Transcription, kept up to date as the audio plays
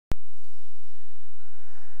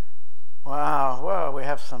Wow, well, we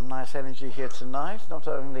have some nice energy here tonight. Not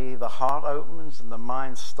only the heart opens and the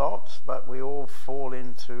mind stops, but we all fall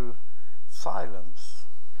into silence.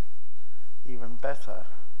 Even better,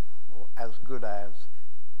 or as good as.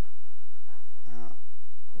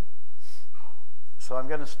 So I'm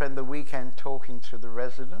going to spend the weekend talking to the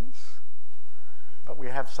residents, but we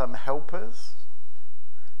have some helpers.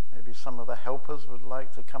 Maybe some of the helpers would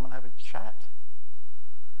like to come and have a chat.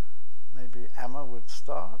 Maybe Emma would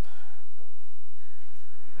start.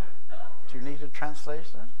 Do you need a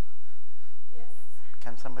translator? Yes.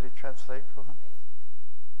 Can somebody translate for her?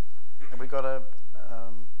 Have we got a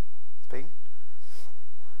thing?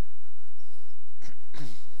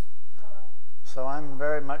 So I'm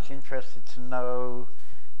very much interested to know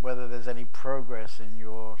whether there's any progress in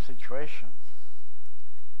your situation.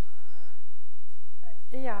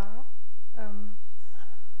 Ja,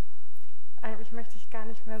 eigentlich möchte ich gar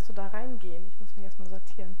nicht mehr so da reingehen. Ich muss mich erstmal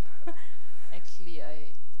sortieren. Actually,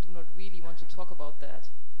 I do not really want to talk about that.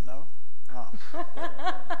 No? Oh.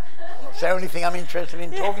 Well, it's the only thing I'm interested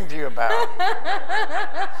in talking to you about.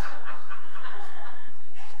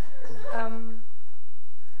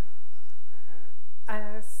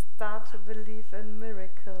 I start to believe in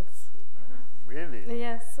miracles. Really?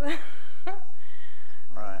 Yes.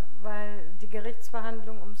 Right. Weil die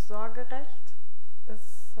Gerichtsverhandlung ums Sorgerecht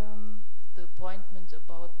ist... The appointment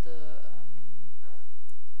about the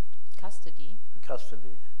custody.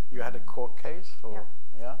 Custody. You had a court case? Or,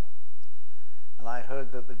 yeah? And I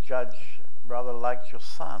heard that the judge rather liked your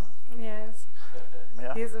son. Yes.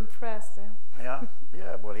 Yeah? He's impressed, yeah. Yeah?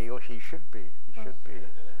 Yeah, well, he or she should be. He should be.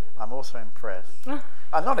 I'm also impressed.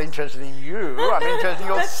 I'm not interested in you. I'm interested in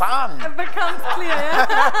your son. It becomes clear, yeah?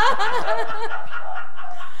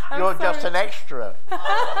 You're just an extra.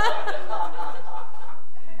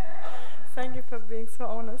 Thank you for being so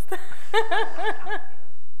honest.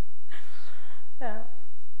 Yeah.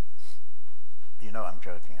 You know I'm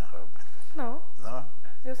joking, I hope. No. No?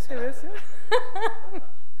 You're serious?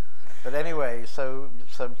 But anyway, so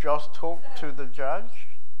Josh talked to the judge?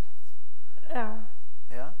 Ja.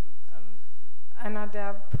 Yeah? Einer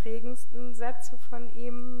der prägendsten Sätze von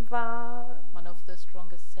ihm war, One of the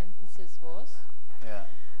strongest sentences was, Yeah.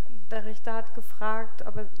 der Richter hat gefragt,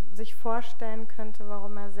 ob er sich vorstellen könnte,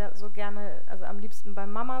 warum er so gerne, also am liebsten bei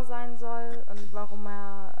Mama sein soll und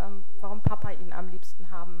warum Papa ihn am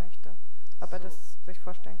liebsten haben möchte. Ob er das sich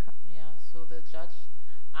vorstellen kann. yeah, so the judge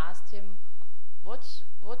asked him, what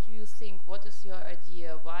do you think, what is your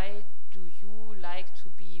idea, why do you like to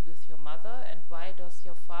be with your mother and why does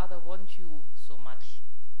your father want you so much?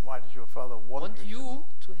 Why does your father want you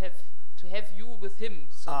to have you with him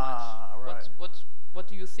so much? Right. What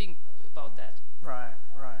do you think about that? Right,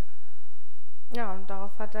 right. Ja, und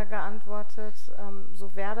darauf hat er geantwortet,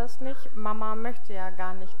 so wäre das nicht. Mama möchte ja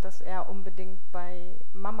gar nicht, dass er unbedingt bei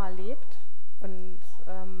Mama lebt. Und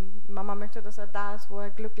Mama möchte, dass er da ist, wo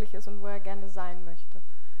er glücklich ist und wo er gerne sein möchte.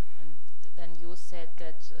 And then you said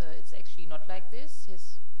that it's actually not like this.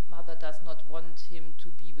 His mother does not want him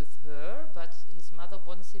to be with her, but his mother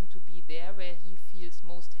wants him to be there where he feels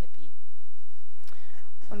most happy.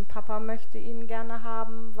 Und Papa möchte ihn gerne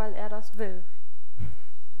haben, weil er das will.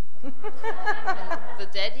 And the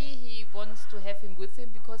daddy, he wants to have him with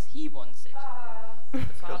him because he wants it. The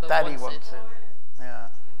father Daddy wants it. Yeah,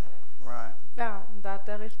 right. Ja, und da hat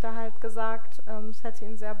der Richter halt gesagt, es hätte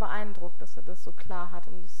ihn sehr beeindruckt, dass er das so klar hat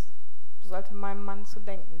und es sollte meinem Mann zu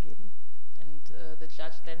denken geben. And the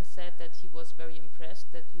judge then said that he was very impressed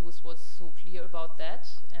that Jus was so clear about that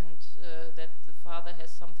and that the father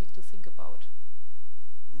has something to think about.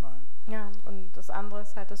 Right. Ja, und das andere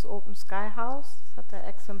ist halt das Open Sky House. Das hat er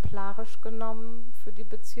exemplarisch genommen für die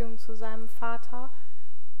Beziehung zu seinem Vater.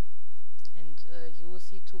 And Jus,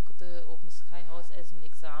 he took the Open Sky House as an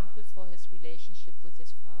example for his relationship with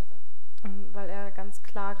his father. Weil er ganz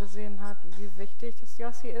klar gesehen hat, wie wichtig das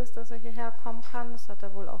Jossi ist, dass er hierher kommen kann. Das hat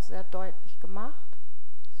er wohl auch sehr deutlich gemacht.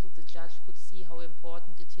 So the judge could see how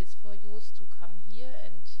important it is for Jus to come here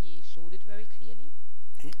and he showed it very clearly.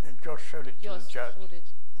 Josh showed it to the judge. Showed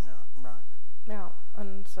it. Yeah, right. Ja,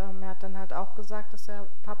 und er hat dann halt auch gesagt, dass er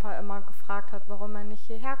Papa immer gefragt hat, warum er nicht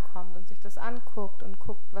hierher kommt und sich das anguckt und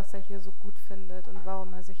guckt, was er hier so gut findet und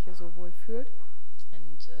warum er sich hier so wohl fühlt.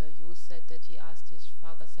 And Jus said that he asked his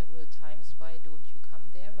father several times, why don't you come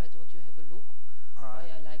there? Why don't you have a look? Right.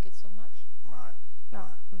 Why I like it so much? Right.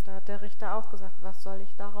 Ja, und da hat der Richter auch gesagt, was soll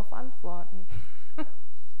ich darauf antworten?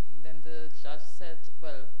 And then the judge said,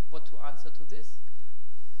 well, what to answer to this?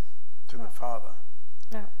 To the father.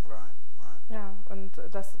 Ja. Right, right. Ja, und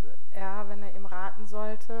dass er, wenn er ihm raten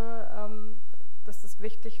sollte, dass es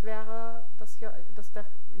wichtig wäre, dass der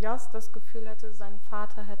Jos das Gefühl hätte, sein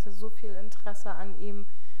Vater hätte so viel Interesse an ihm,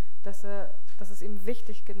 dass es ihm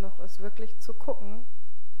wichtig genug ist, wirklich zu gucken,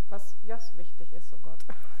 was Jos wichtig ist, oh Gott.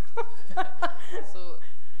 So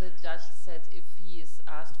the judge said if he is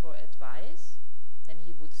asked for advice, then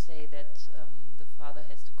he would say that the father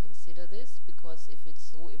has to consider this, because if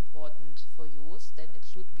it's so important for Jos, then it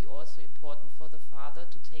should be also important for the father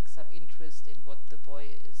to take some interest in what the boy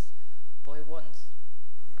wants.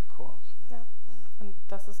 Of course. Ja. Und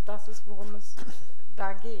das ist, worum es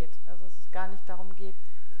da geht. Also es ist gar nicht darum geht,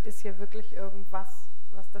 ist hier wirklich irgendwas,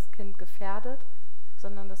 was das Kind gefährdet,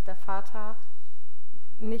 sondern dass der Vater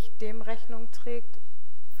nicht dem Rechnung trägt,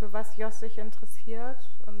 für was Jos sich interessiert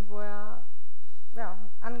und wo er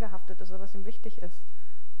angehaftet ist oder was ihm wichtig ist.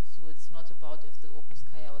 So it's not about if the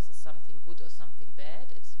Openskaya house is something good or something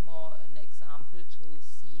bad. It's more an example to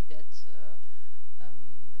see that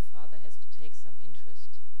the father has to take some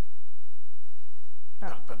interest.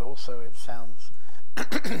 Ja. But also it sounds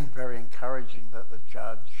very encouraging that the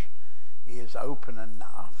judge is open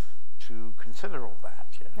enough to consider all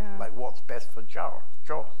that. Ja. Like what's best for Joss.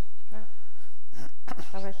 Ja.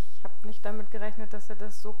 Aber ich habe nicht damit gerechnet, dass er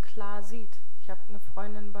das so klar sieht. Ich habe eine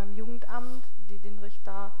Freundin beim Jugendamt, die den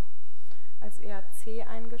Richter als eher C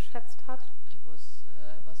eingeschätzt hat. I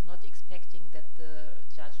was not expecting that the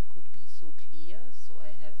judge could be so clear. So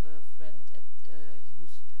I have a friend at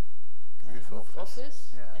youth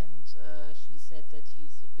office, yeah. and she said that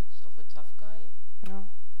he's a bit of a tough guy. Ja.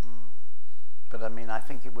 But I mean, I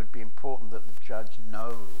think it would be important that the judge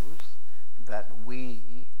knows that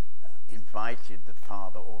we invited the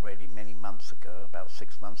father already many months ago, about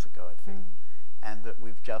 6 months ago, I think, and that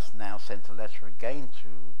we've just now sent a letter again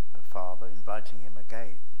to the father, inviting him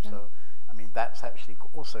again. So, I mean, that's actually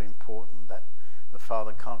also important, that the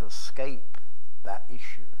father can't escape that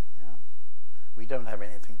issue. Yeah? We don't have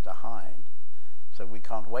anything to hide, so we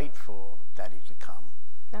can't wait for Daddy to come.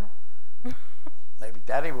 Ja. Maybe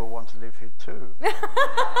Daddy will want to live here too.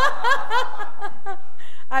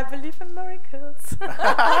 I believe in miracles.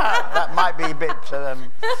 That might be a bit,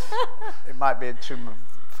 it might be too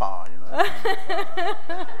far, you know.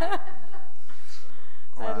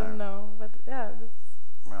 I don't know, but yeah.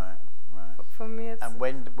 Right. For me it's... And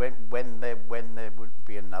when there would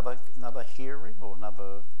be another hearing or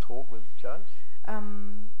another talk with the judge?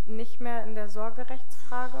 Nicht mehr in der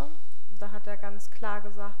Sorgerechtsfrage. Da hat er ganz klar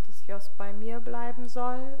gesagt, dass Jos bei mir bleiben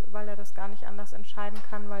soll, weil er das gar nicht anders entscheiden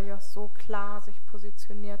kann, weil Jos so klar sich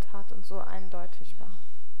positioniert hat und so eindeutig war.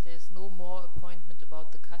 There's no more appointment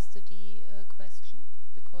about the custody question,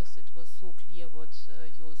 because it was so clear what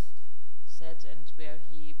Jos said and where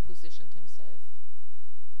he positioned himself.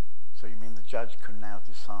 So you mean the judge can now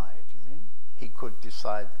decide, you mean? He could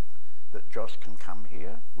decide that Josh can come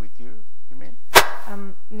here with you, you mean?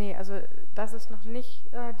 Nee, also das ist noch nicht,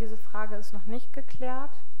 diese Frage ist noch nicht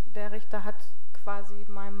geklärt. Der Richter hat quasi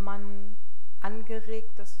meinem Mann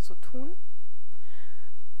angeregt, das zu tun.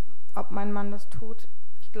 Ob mein Mann das tut,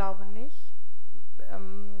 ich glaube nicht.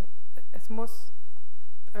 Es muss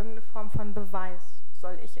irgendeine Form von Beweis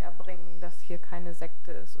soll ich erbringen, dass hier keine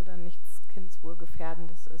Sekte ist oder nichts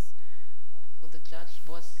Kindswohlgefährdendes ist. So the judge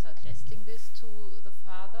was suggesting this to the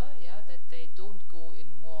father, that they don't go in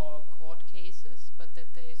more court cases, but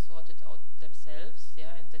that they sort it out themselves,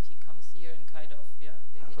 and that he comes here and kind of, they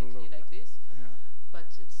get it clear like this. Yeah.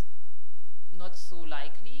 But it's not so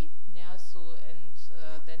likely, so, and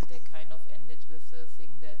then they kind of ended with the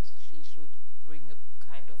thing that she should bring a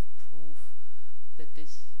kind of proof that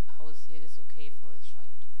this house here is okay for a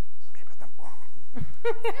child.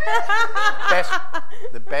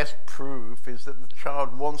 The best proof is that the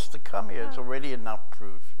child wants to come here. It's already enough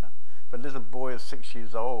proof. Yeah? If a little boy of 6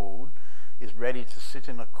 years old is ready to sit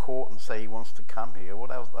in a court and say he wants to come here,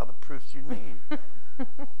 what else other proofs do you need?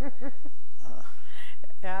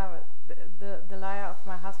 Yeah, but the lawyer of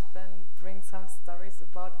my husband brings some stories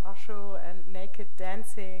about Osho and naked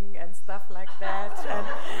dancing and stuff like that. And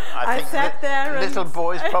I sat there and little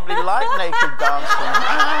boys probably like naked dancing.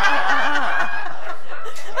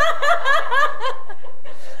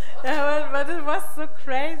 Yeah, but it was so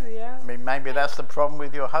crazy, yeah. I mean, maybe that's the problem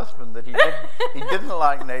with your husband, that he didn't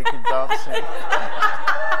like naked dancing.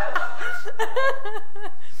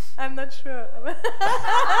 I'm not sure.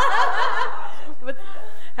 What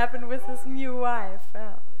happened with his new wife?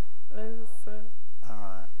 Yeah. All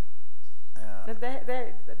right. Yeah.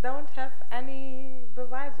 They don't have any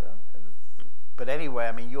beweise. But anyway,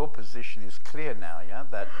 I mean, your position is clear now, yeah?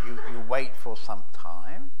 That you wait for some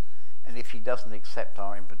time, and if he doesn't accept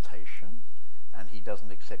our invitation, and he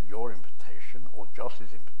doesn't accept your invitation, or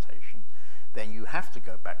Josh's invitation, then you have to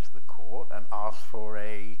go back to the court and ask for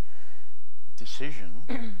a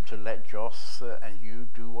decision to let Joss and you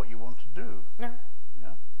do what you want to do. Yeah.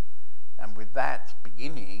 Yeah? And with that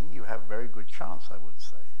beginning, you have a very good chance, I would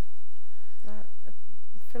say. I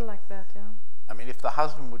feel like that, yeah. I mean, if the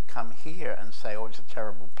husband would come here and say, oh, it's a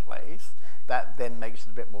terrible place, that then makes it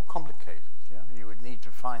a bit more complicated. Yeah? You would need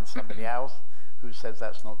to find somebody else who says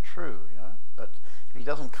that's not true. Yeah? But if he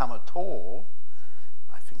doesn't come at all,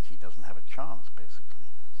 I think he doesn't have a chance, basically.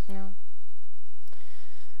 No.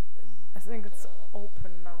 I think it's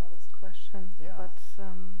open now, this question. Yeah. But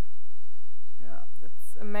Yeah.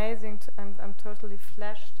 it's amazing. I'm totally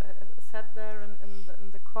flashed. I sat there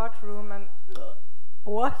in the courtroom and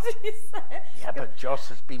what he said. Yeah, but Joss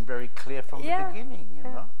has been very clear from the beginning, you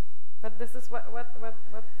know. But this is what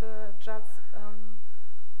the judge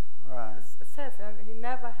Right. says. And he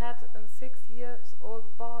never had a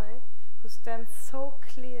 6-year-old boy who stands so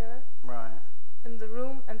clear Right. in the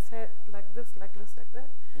room and said like this, like this, like that.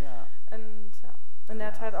 Yeah. Und er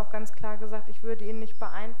hat halt auch ganz klar gesagt, ich würde ihn nicht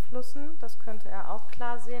beeinflussen. Das könnte er auch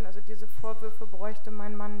klar sehen. Also diese Vorwürfe bräuchte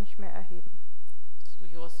mein Mann nicht mehr erheben. So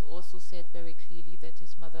he also said very clearly that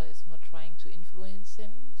his mother is not trying to influence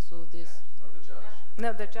him. So this. No, the judge.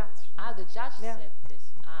 No, the judge. Ah, the judge Yeah. said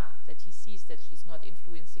this. Ah, that he sees that she's not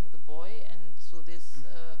influencing the boy, and so this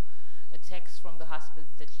attacks from the husband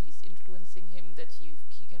that she's influencing him, that he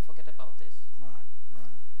can forget about this. Right,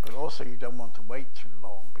 right. But also you don't want to wait too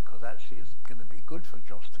long, because actually it's going to be good for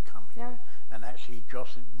Joss to come here. And actually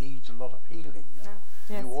Joss needs a lot of healing. Yeah?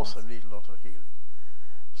 Yes, You also need a lot of healing.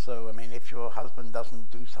 So, I mean, if your husband doesn't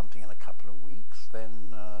do something in a couple of weeks,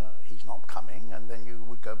 then he's not coming, and then you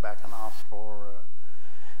would go back and ask for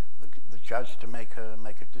the judge to make a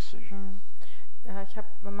decision. Ich habe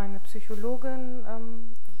meine Psychologin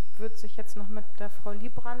wird sich jetzt noch mit der Frau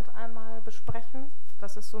Liebrand einmal besprechen.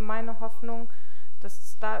 Das ist so meine Hoffnung, dass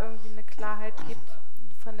es da irgendwie eine Klarheit gibt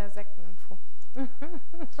von der Sekteninfo.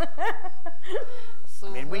 So I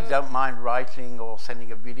mean, we don't mind writing or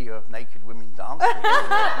sending a video of naked women dancing.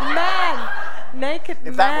 Man! Naked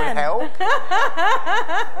If man! that would help.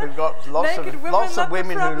 We've got lots of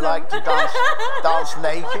women who like to dance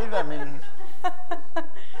naked. I mean,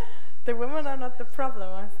 the women are not the problem,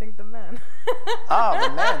 I think the men.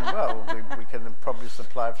 the men. Well, we can probably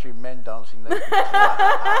supply a few men dancing naked.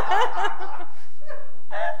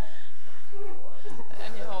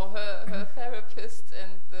 Anyhow, her therapist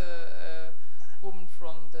and the woman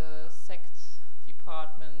from the sect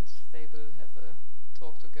department, they will have a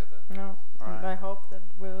talk together. No, Right. and I hope that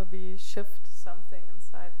will be shift something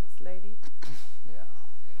inside this lady. Yeah.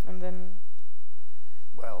 And then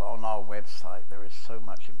Well, on our website there is so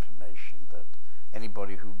much information that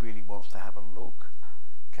anybody who really wants to have a look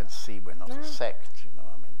can see we're not a sect, you know.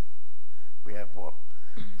 I mean, we have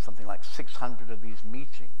something like 600 of these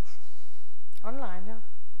meetings. online,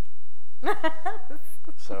 yeah.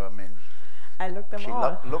 So I mean, I looked them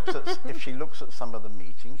all. if she looks at some of the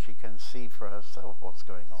meetings, she can see for herself what's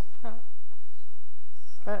going on.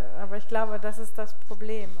 Aber ich glaube, das ist das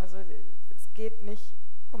Problem. Also es geht nicht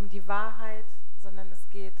um die Wahrheit, sondern es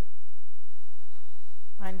geht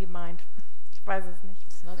in die Mind. Ich weiß es nicht.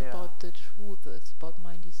 It's not about the truth, it's about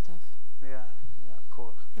mindy stuff. Yeah, of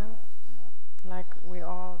course. No. Yeah. Like we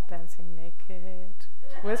all dancing naked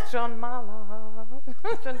with John Mahler,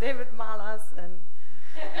 John David Mahlers, and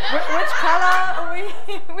which color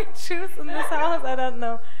we choose in this house, I don't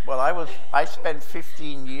know. Well, I spent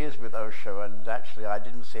 15 years with Osho, and actually I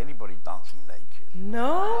didn't see anybody dancing naked.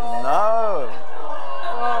 No? No.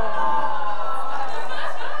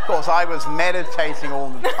 Of course, I was meditating all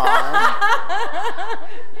the time.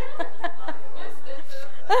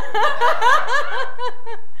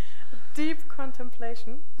 Deep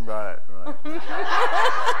contemplation. Right.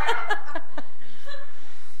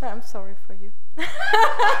 I'm sorry for you.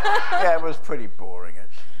 Yeah, it was pretty boring,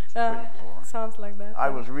 actually. Pretty boring. Sounds like that. I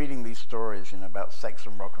was reading these stories, about sex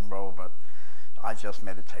and rock and roll, but I just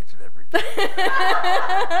meditated every day.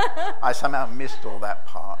 I somehow missed all that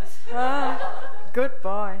part. Good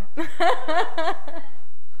boy.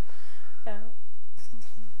 Yeah.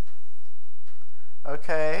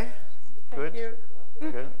 Okay. Thank you.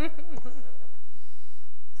 Good.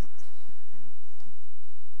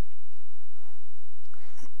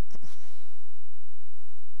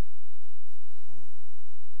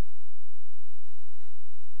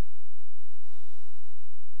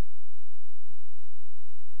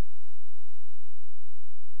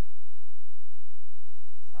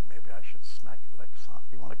 Maybe I should smack Alexa.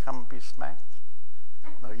 You want to come and be smacked?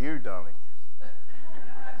 No, you, darling.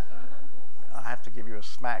 I have to give you a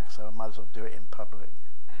smack, so I might as well do it in public.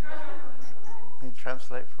 Can you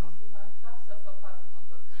translate for us?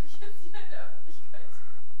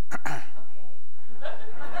 Okay.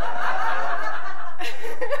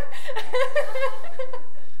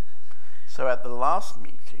 So at the last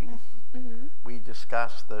meeting, we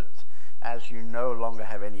discussed that as you no longer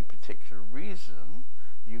have any particular reason,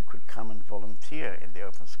 you could come and volunteer in the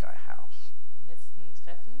Open Sky House. Im letzten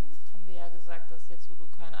Treffen haben wir ja gesagt, dass jetzt, wo du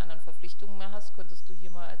keine anderen Verpflichtungen mehr hast, könntest du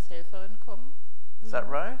hier mal als Helferin kommen. Is that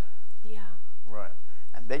right? Ja. Right.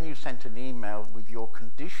 And then you sent an email with your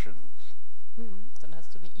conditions. Dann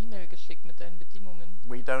hast du eine E-Mail geschickt mit deinen Bedingungen.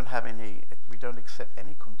 We don't accept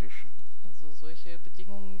any conditions. Also solche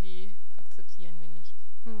Bedingungen, die akzeptieren wir nicht.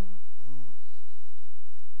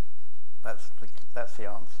 That's the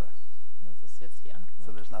answer. Das ist jetzt die Antwort.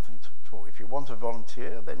 So there's nothing to talk. If you want to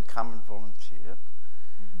volunteer, then come and volunteer.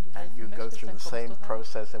 Wenn du And helfen you go möchtest, through dann the kommst same du halt.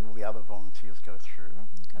 process that all the other volunteers go through.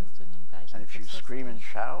 Dann kannst du in den gleichen And if you Prozess scream and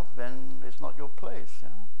gehen. shout, then it's not your place.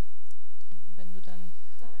 Yeah? Wenn du dann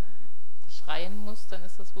schreien musst, dann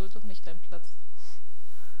ist das wohl doch nicht dein Platz.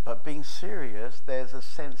 But being serious, there's a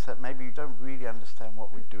sense that maybe you don't really understand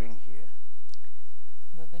what we're doing here.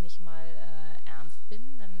 Aber wenn ich mal ernst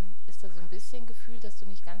bin, dann ist da so ein bisschen Gefühl, dass du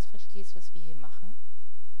nicht ganz verstehst, was wir hier machen.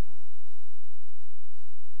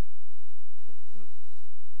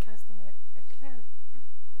 Kannst du mir erklären?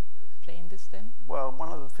 Explain this then. Well,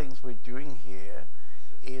 one of the things we're doing here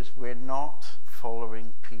is we're not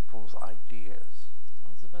following people's ideas.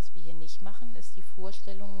 Also was wir hier nicht machen, ist die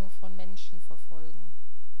Vorstellungen von Menschen verfolgen.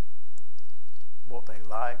 What they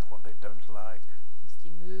like, what they don't like. Was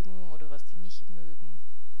die mögen oder was die nicht mögen.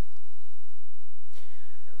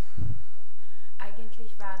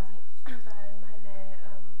 Eigentlich waren meine,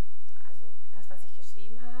 also das, was ich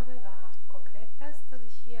geschrieben habe, war konkret das, dass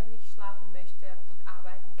ich hier nicht schlafen möchte und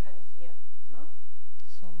arbeiten kann hier. No?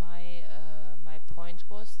 So my point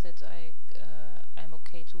was that I'm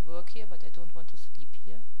okay to work here, but I don't want to sleep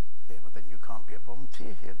here. Yeah, but then you can't be a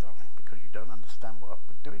volunteer here, darling, because you don't understand what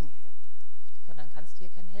we're doing here. Aber dann kannst du hier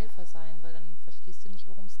kein Helfer sein, weil dann verstehst du nicht,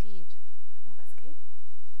 worum es geht. Um was geht?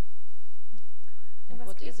 And was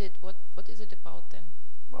what geht? is it? What is it about then?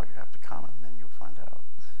 Well, you have to come and then you'll find out.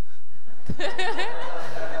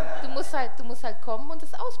 Du musst halt kommen und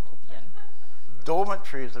es ausprobieren.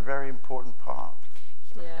 Dormitory is a very important part.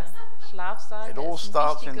 Ich mach Der das. Schlafsaal It all ist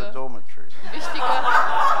starts in the dormitory.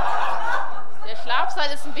 Der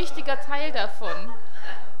Schlafsaal ist ein wichtiger Teil davon.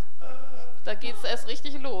 Da geht's erst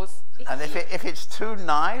richtig los. And if it's too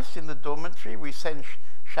nice in the dormitory, we send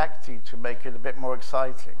Shakti to make it a bit more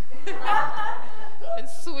exciting. Wenn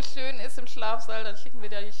es zu schön ist im Schlafsaal, dann schicken wir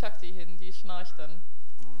da die Shakti hin, die schnarcht dann.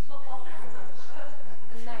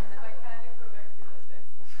 Nein, das war keine korrekte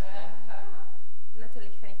Übersetzung.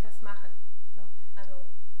 Natürlich kann ich das machen. No? Also,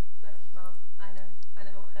 sag ich mal,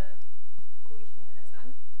 eine Woche gucke ich mir das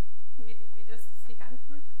an, wie das sich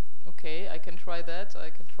anfühlt. Okay, I can try that.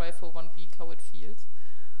 I can try for 1 week how it feels.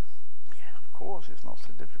 Yeah, of course, it's not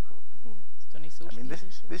so difficult. Ist doch nicht so I mean,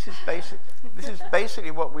 schwierig. this is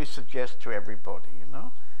basically what we suggest to everybody, you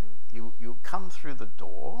know. You come through the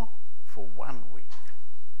door for 1 week.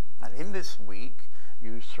 And in this week,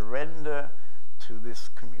 you surrender to this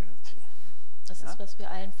community. Das ist, was wir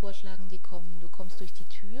allen vorschlagen, die kommen. Du kommst durch die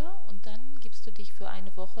Tür und dann gibst du dich für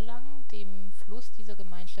eine Woche lang dem Fluss dieser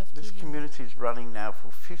Gemeinschaft This hier hin. community is running now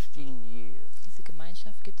for 15 years. Diese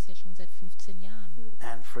Gemeinschaft gibt es ja schon seit 15 Jahren.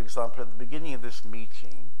 And for example, at the beginning of this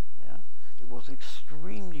meeting, it was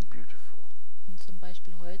extremely beautiful. Und zum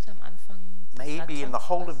Beispiel heute am Anfang des Maybe in the Satsangs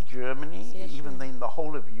whole of war's Germany, sehr even schön. in the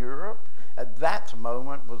whole of Europe, at that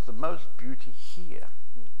moment was the most beauty here.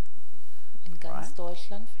 In ganz Right?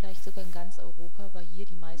 Deutschland, vielleicht sogar in ganz Europa, war hier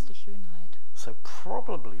die meiste Schönheit. So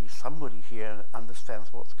probably somebody here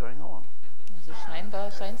understands what's going on. Also scheinbar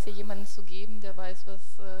scheint es hier jemanden zu geben, der weiß,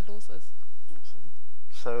 was los ist. You see?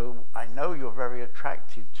 So I know you're very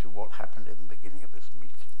attracted to what happened in the beginning of this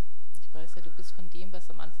meeting. Ich weiß ja, du bist von dem, was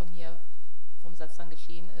am Anfang hier vom Satsang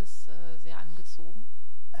geschehen ist, sehr angezogen.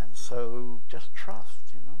 And so just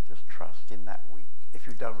trust, just trust in that week. If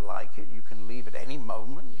you don't like it, you can leave at any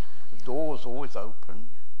moment. The door is always open.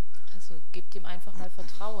 Also gib dem einfach mal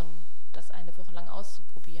Vertrauen, das eine Woche lang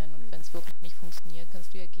auszuprobieren. Und wenn es wirklich nicht funktioniert,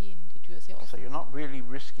 kannst du ja gehen. Die Tür ist ja So offen. you're not really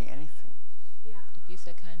risking anything. Ja. Du gehst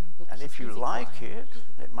ja kein And wirkliches if you Risiko like ein.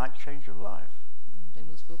 it might change your life. Wenn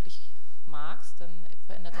du es wirklich magst, dann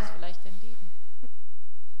verändert das vielleicht dein Leben.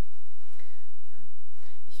 Ja.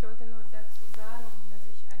 Ich wollte nur dazu sagen, dass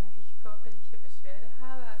ich eigentlich körperliche Beschwerde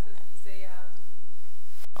habe. Also ich sehe ja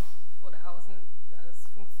von außen als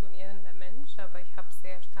funktionierender Mensch, aber ich habe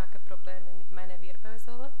sehr starke Probleme mit meiner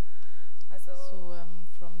Wirbelsäule. Also So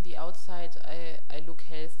from the outside I look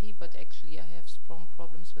healthy, but actually I have strong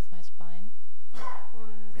problems with my spine.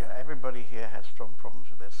 Und Yeah, everybody here has strong problems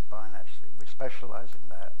with their spine actually. We specialize in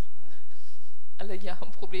that. Alle hier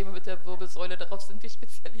haben Probleme mit der Wirbelsäule, darauf sind wir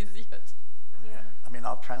spezialisiert. ja, I mean,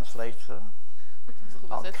 our translator, Unsere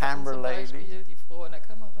Übersetzerin camera zum lady. Beispiel, die Frau an der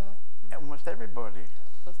Kamera, almost everybody.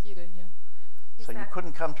 fast jeder hier. So you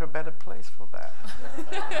couldn't come to a better place for that.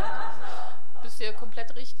 Bist ja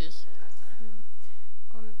komplett richtig.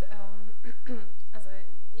 und also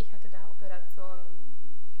ich hatte da Operation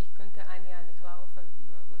und ich konnte ein Jahr nicht laufen.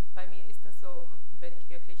 Und bei mir ist das so, wenn ich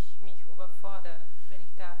wirklich mich überfordere, wenn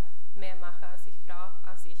ich da mehr mache, als ich brauche,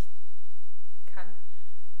 als ich kann,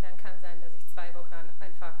 dann kann sein, dass ich 2 Wochen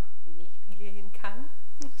einfach nicht gehen kann.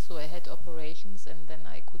 So I had operations and then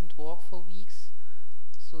I couldn't walk for weeks.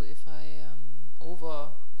 So if I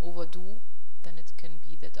overdo, then it can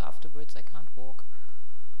be that afterwards I can't walk.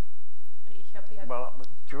 Ich habe ja Well, but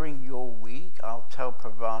during your week, I'll tell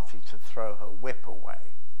Parvati to throw her whip away.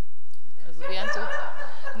 Also während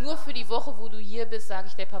du, nur für die Woche, wo du hier bist, sage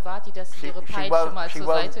ich der Parvati, dass sie ihre Peitsche mal zur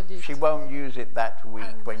Seite legt. she won't use it that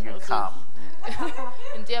week when you Also- come.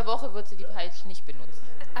 In der Woche wird sie die Peitsche nicht benutzen.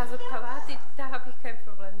 Also Parvati, da habe ich kein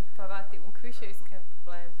Problem mit Parvati und Küche ist kein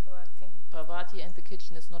Problem, Parvati. Parvati and the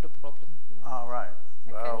kitchen is not a problem. All right.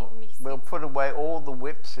 Da kann Well, ich mich we'll sitzen. put away all the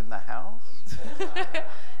whips in the house.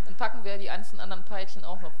 Dann packen wir die ganzen anderen Peitschen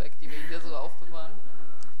auch noch weg, die wir hier so aufbewahren.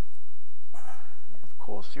 Of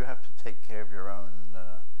course, you have to take care of your own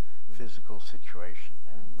physical situation.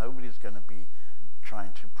 Yeah? Nobody's going to be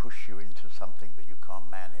trying to push you into something that you can't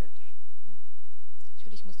manage.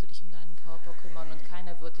 Natürlich musst du dich um deinen Körper kümmern und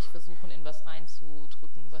keiner wird dich versuchen, in was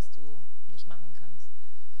reinzudrücken, was du nicht machen kannst.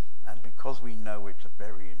 And because we know it's a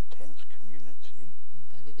very intense community,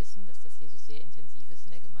 Und weil wir wissen, dass das hier so sehr intensiv ist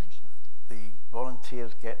in der Gemeinschaft, the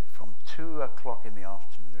volunteers get from 2 o'clock in the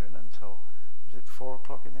afternoon until, is it 4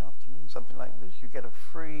 o'clock in the afternoon, something like this? You get a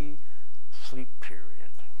free sleep period.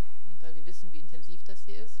 und weil wir wissen, wie intensiv das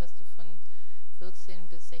hier ist, hast du von 14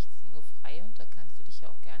 bis 16 Uhr frei und da kannst du dich ja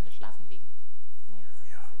auch gerne schlafen legen.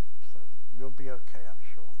 Yeah, so you'll be okay, I'm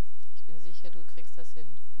sure. Ich bin sicher, du kriegst das hin.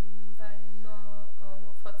 Weil nur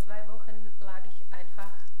vor 2 Wochen lag ich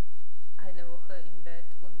einfach eine Woche im Bett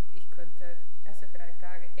und ich konnte erste 3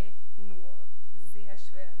 Tage echt nur sehr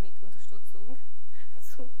schwer mit Unterstützung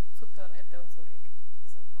zur Toilette und zurück. Wie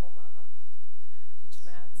so eine Oma mit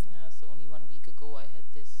Schmerzen. Yeah, so only 1 week ago I had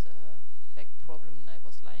this back problem and I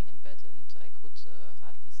was lying in bed and I could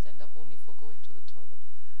hardly stand up only for going to the toilet.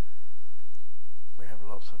 We have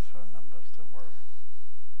lots of phone numbers, don't worry.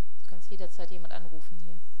 Du kannst jederzeit jemand anrufen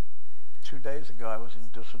hier. 2 days ago I was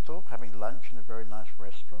in Düsseldorf having lunch in a very nice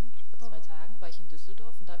restaurant, Vor 2 Tagen war ich in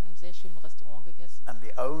Düsseldorf und habe in einem sehr schönen Restaurant gegessen. and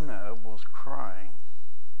the owner was crying.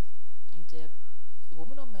 Und der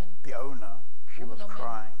Woman or man? The owner, she was Woman or man?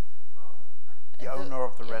 crying. The And owner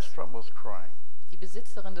of the yes, restaurant was crying. Die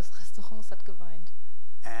Besitzerin des Restaurants hat geweint.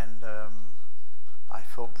 And I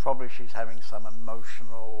thought probably she's having some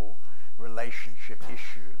emotional relationship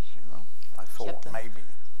issues, you know. I thought dann- maybe.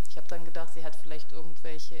 Ich habe dann gedacht, sie hat vielleicht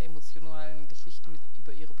irgendwelche emotionalen Geschichten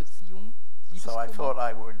über ihre Beziehung. So I thought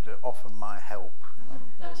Liebeskummer. I would offer my help, you know.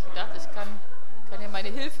 Da habe ich gedacht, ich kann ihr meine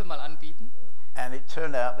Hilfe mal anbieten. And it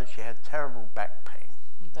turned out that she had terrible back pain,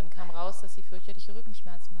 Und dann kam raus, dass sie fürchterliche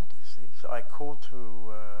Rückenschmerzen hat. you see. So I called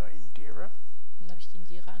to Indira, Dann habe ich die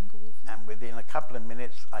Indira angerufen. and within a couple of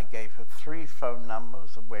minutes I gave her 3 phone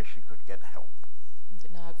numbers of where she could get help. Und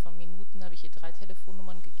innerhalb von Minuten habe ich ihr 3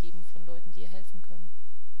 Telefonnummern gegeben von Leuten, die ihr helfen können.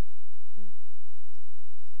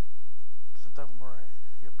 So don't worry,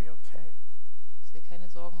 you'll be okay. Musst dir keine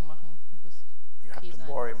Sorgen machen. Du wirst You have okay to sein.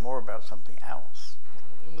 worry more about something else.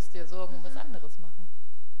 Du musst dir Sorgen um was anderes machen.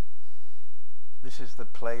 This is the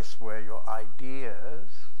place where your ideas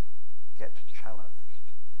get challenged.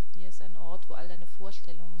 Hier ist ein Ort, wo all deine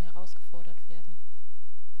Vorstellungen herausgefordert werden.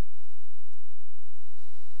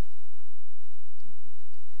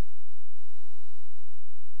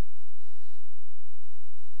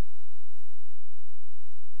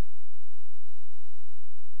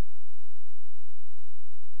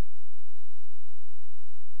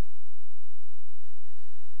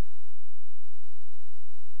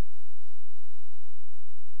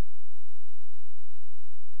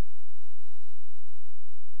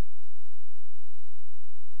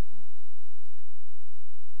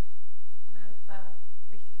 War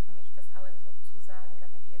wichtig für mich, das allen so zu sagen,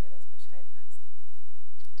 damit jeder das Bescheid weiß.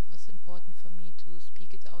 It was important for me to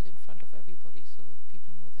speak it out in front of everybody so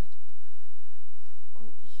people know that.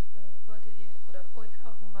 Und ich wollte dir oder euch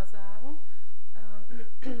auch nochmal sagen,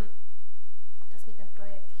 das mit dem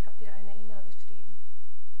Projekt, ich habe dir eine E-Mail geschrieben.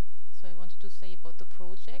 So I wanted to say about the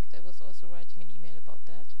project. I was also writing an email about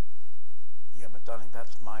that. Yeah, but darling,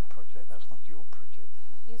 that's my project, that's not your project.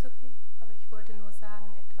 Ist okay, aber ich wollte nur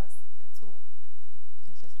sagen etwas dazu.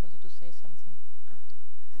 I just wanted to say something.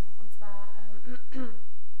 Und zwar,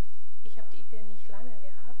 ich habe die Idee nicht lange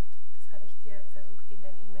gehabt, das habe ich dir versucht in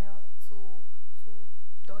dein E-Mail zu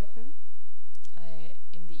deuten.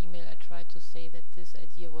 In the email I tried to say that this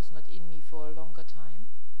idea was not in me for a longer time.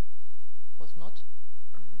 Was not?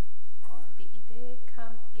 Right. Die Idee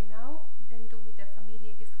kam genau, wenn du mit der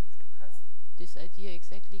Familie gefrühstückt hast. This idea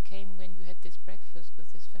exactly came when you had this breakfast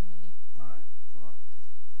with this family. Right, right.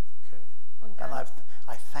 Okay. Und dann, And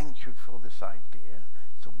I thank you for this idea.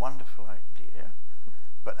 It's a wonderful idea.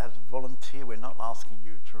 But as a volunteer, we're not asking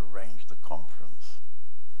you to arrange the conference.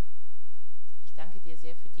 Ich danke dir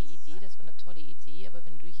sehr für die Idee, das war eine tolle Idee, aber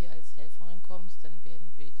wenn du hier als Helferin kommst, dann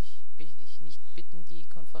werden wir dich nicht bitten, die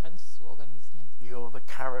Konferenz zu organisieren. You're the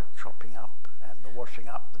carrot chopping up and the washing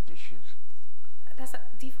up the dishes.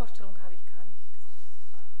 die Vorstellung habe ich gar nicht.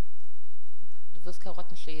 Du wirst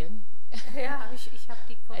Karotten schälen. Ja, ich habe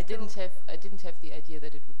die Vorstellung. I didn't have the idea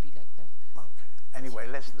that it would be like that. Okay. Anyway,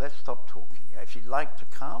 let's stop talking. Yeah, if you'd like to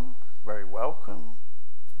come, very welcome,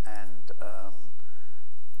 and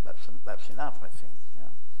that's enough, I think. Yeah,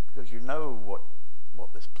 because you know what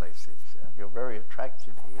this place is. Yeah, you're very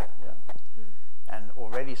attracted here. Yeah, and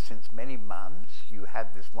already since many months you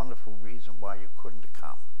had this wonderful reason why you couldn't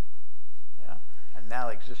come. Yeah, and now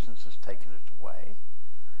existence has taken it away.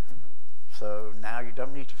 So now you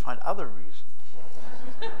don't need to find other reasons.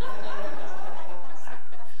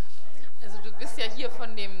 Also du bist ja hier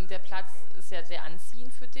der Platz ist ja sehr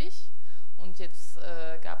anziehend für dich und jetzt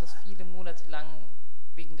gab es viele Monate lang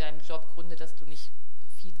wegen deinem Job Gründe, dass du nicht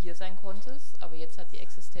viel hier sein konntest, aber jetzt hat die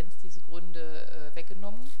Existenz diese Gründe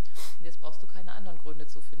weggenommen und jetzt brauchst du keine anderen Gründe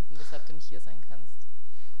zu finden, weshalb du nicht hier sein kannst.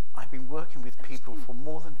 I've been working with people for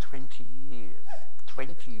more than 20 years.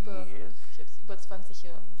 20 years. Ich habe über 20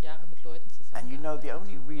 Jahre mit Leuten And you know, the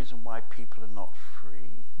only reason why people are not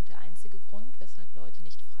free und der einzige Grund, weshalb Leute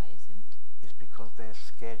nicht frei sind, is because they're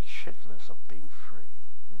scared shitless of being free.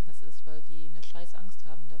 das ist, weil die eine scheiß Angst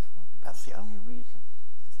haben davor. That's the only reason.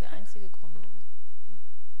 Das ist der einzige Grund.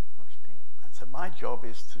 And so my job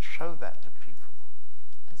is to show that to people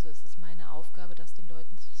Also es ist meine Aufgabe, das den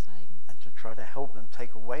Leuten zu zeigen and to try to help them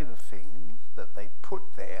take away the things that they put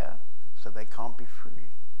there so they can't be free.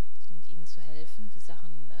 und ihnen zu helfen, die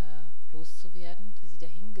Sachen loszuwerden, die sie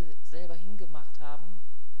selber hingemacht haben,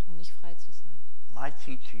 um nicht frei zu sein. My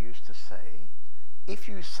teacher used to say, if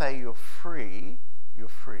you say you're free, you're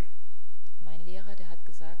free. Mein Lehrer, der hat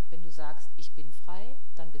gesagt, wenn du sagst, ich bin frei,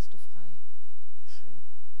 dann bist du frei. You see?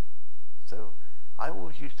 So I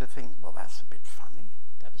always used to think, well, that's a bit funny.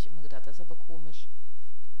 Da habe ich immer gedacht, das ist aber komisch.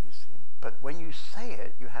 You see? But when you say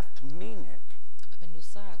it, you have to mean it. Aber wenn du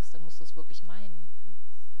es sagst, dann musst du es wirklich meinen.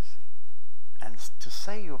 You see? And to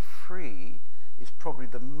say you're free is probably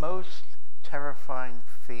the most terrifying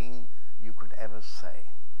thing you could ever say.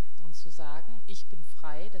 Und zu sagen, ich bin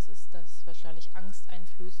frei, das ist das wahrscheinlich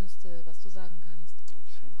angsteinflößendste, was du sagen kannst. You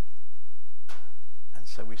see? And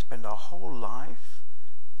so we spend our whole life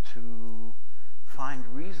to find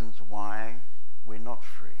reasons why we're not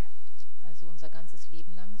free. Also unser ganzes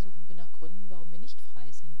Leben lang suchen wir nach Gründen, warum wir nicht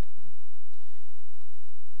frei sind.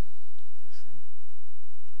 You see?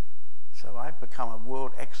 So I've become a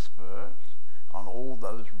world expert on all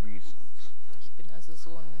those reasons. Ich bin also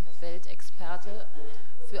so ein Weltexperte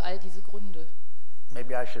für all diese Gründe.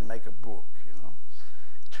 Maybe I should make a book, you know?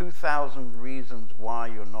 2,000 reasons why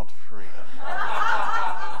you're not free.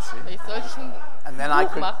 See? Vielleicht sollte ich ein And then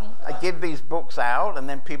Buch machen. I give these books out and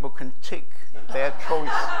then people can tick their choice.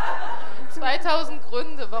 2000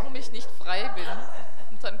 Gründe, warum ich nicht frei bin.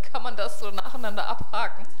 Und dann kann man das so nacheinander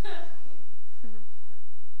abhaken.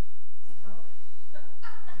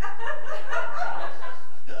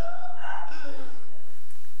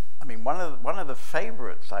 I mean, one of the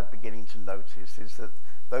favorites I'm beginning to notice is that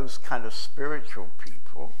those kind of spiritual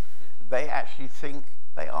people, they actually think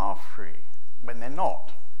they are free when they're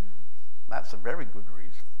not. That's a very good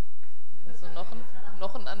reason. Also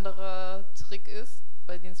noch ein anderer Trick ist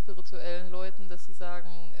bei den spirituellen Leuten, dass sie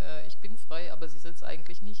sagen, ich bin frei, aber sie sind es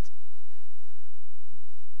eigentlich nicht.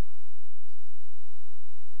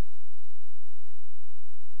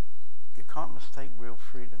 You can't mistake real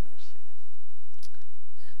freedom, you see.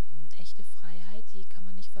 Echte Freiheit, die kann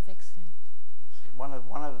man nicht verwechseln. You see, one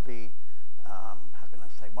of the how can I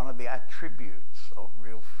say, one of the attributes of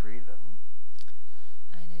real freedom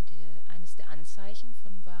Eines der Anzeichen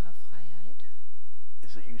von wahrer Freiheit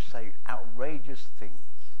is that you say outrageous things.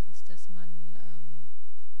 ist, dass man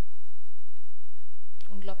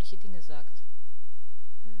unglaubliche Dinge sagt.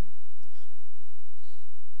 You see.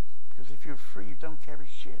 Because Because if you're free, you don't carry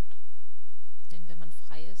shit. Denn wenn man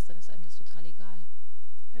frei ist, dann ist einem das total egal.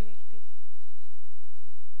 Richtig.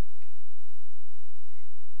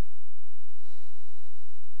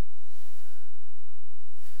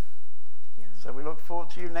 Ja. So we look forward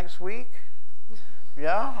to you next week.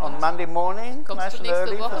 Yeah, on Monday morning, Kommst nice du and nächste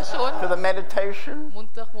early Woche schon? for the meditation.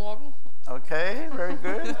 Montagmorgen. Okay, very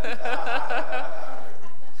good.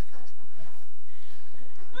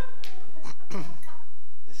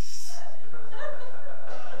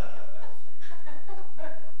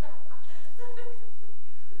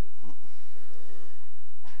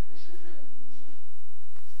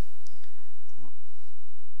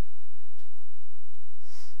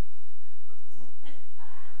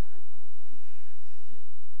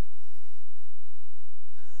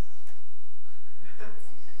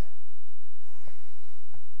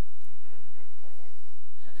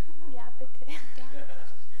 Ja, bitte.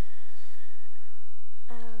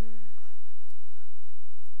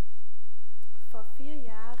 Vor 4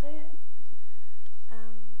 Jahren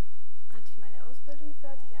hatte ich meine Ausbildung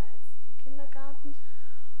fertig als im Kindergarten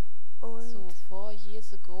und So 4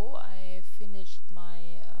 years ago, I finished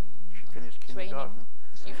my Finished kindergarten.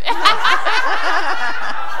 training.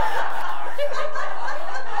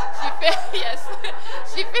 Yes,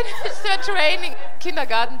 she finished her training.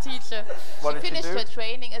 Kindergarten teacher. What did She she finished do? her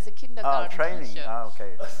training as a kindergarten Training. teacher. Ah,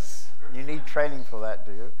 okay. You need training for that,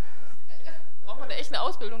 do you? Braucht man da echt eine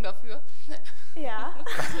Ausbildung dafür? ja.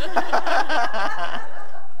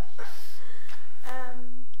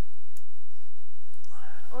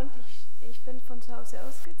 Und ich bin von zu Hause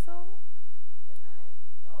ausgezogen.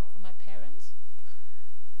 From my parents.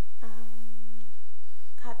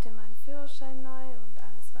 Hatte meinen Führerschein neu und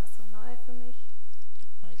alles war so neu für mich.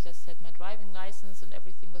 I just had my driving license and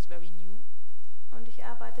everything was very new. Und ich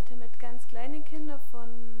arbeitete mit ganz kleinen Kindern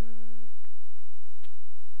von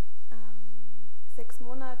 6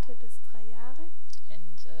 Monate bis 3 Jahre.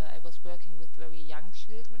 And I was working with very young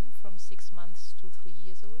children from 6 months to 3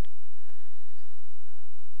 years old.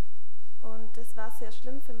 Und das war sehr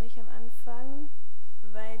schlimm für mich am Anfang,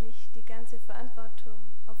 weil ich die ganze Verantwortung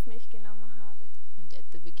auf mich genommen habe. And at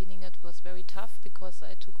the beginning it was very tough because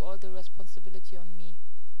I took all the responsibility on me.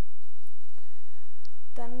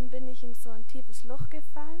 Dann bin ich in so ein tiefes Loch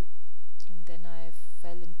gefallen And then I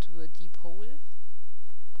fell into a deep hole.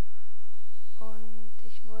 und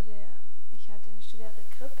ich hatte eine schwere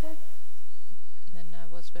Grippe And then I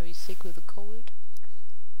was very sick with a cold.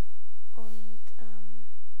 und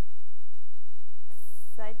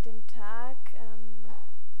seit dem Tag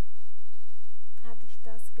hatte ich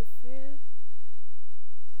das Gefühl,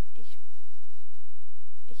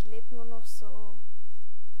 ich lebe nur noch so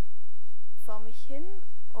vor mich hin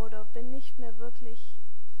oder bin nicht mehr wirklich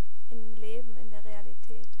im Leben, in der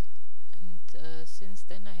Realität. And since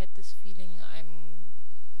then I had this feeling I'm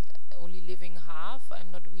only living half,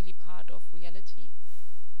 I'm not really part of reality.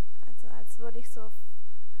 Also als würde ich so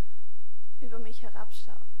über mich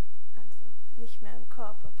herabschauen, also nicht mehr im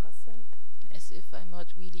Körper präsent. As if I'm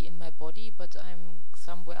not really in my body, but I'm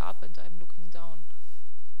somewhere up and I'm looking down.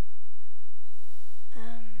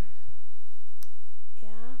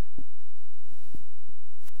 Ja.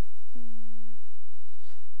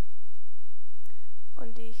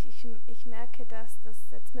 Und ich merke, dass das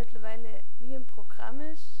jetzt mittlerweile wie ein Programm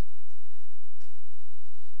ist,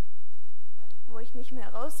 wo ich nicht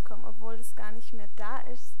mehr rauskomme, obwohl es gar nicht mehr da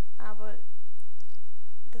ist, aber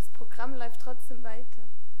das Programm läuft trotzdem weiter.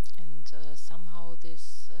 And somehow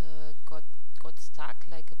this got stuck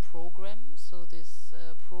like a program, so this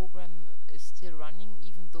program is still running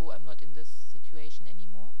even though I'm not in this situation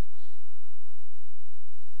anymore.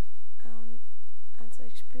 Und also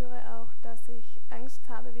ich spüre auch, dass ich Angst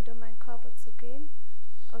habe, wieder in meinen Körper zu gehen,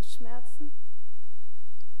 aus Schmerzen.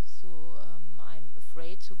 So I'm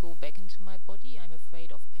afraid to go back into my body, I'm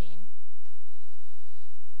afraid of pain.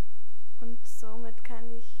 Und somit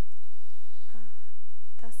kann ich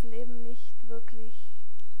das Leben nicht wirklich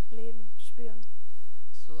leben, spüren.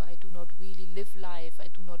 So I do not really live life, I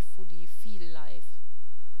do not fully feel life.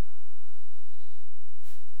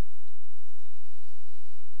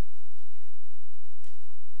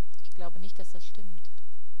 Ich glaube nicht, dass das stimmt.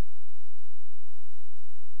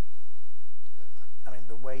 I mean,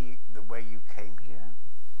 the way you came here,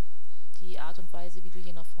 Die Art und Weise, wie du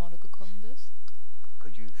hier nach vorne gekommen bist,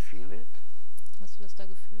 could you feel it? hast du das da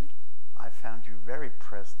gefühlt? I found you very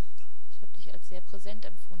present. Ich habe dich als sehr präsent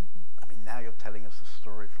empfunden. I mean, now you're telling us a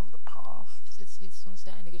story from the past, Jetzt erzählst du uns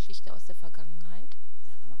ja eine Geschichte aus der Vergangenheit.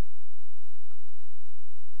 you know?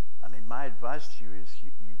 I mean, my advice to you is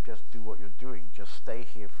you just do what you're doing. Just stay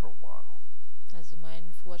here for a while. Also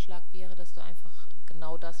mein Vorschlag wäre, dass du einfach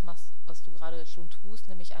genau das machst, was du gerade schon tust,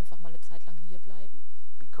 nämlich einfach mal eine Zeit lang hier bleiben.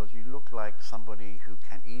 Because you look like somebody who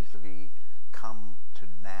can easily come to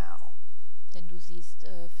now. Denn du siehst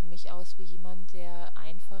für mich aus wie jemand, der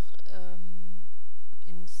einfach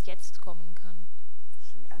ins Jetzt kommen kann. You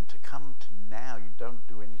see? And to come to now, you don't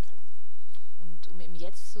do anything. Und um im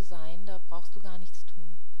Jetzt zu sein, da brauchst du gar nichts tun.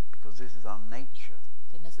 Because this is our nature.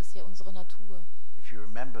 Denn das ist ja unsere Natur. If you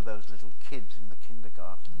remember those little kids in the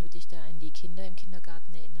kindergarten, Wenn du dich da an die Kinder im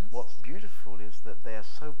Kindergarten erinnerst, what's beautiful is that they are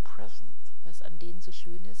so present. was an denen so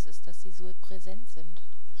schön ist, ist, dass sie so präsent sind.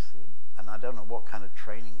 You see? And I don't know what kind of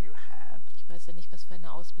training you had. Ich weiß ja nicht, was für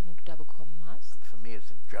eine Ausbildung du da bekommen hast. And for me,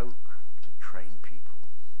 it's a joke to train people.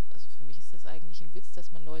 Also für mich ist das eigentlich ein Witz,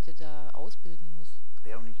 dass man Leute da ausbilden muss.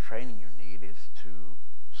 The only training you need is to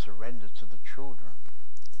surrender to the children.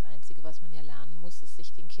 Das Einzige, was man ja lernen muss, ist,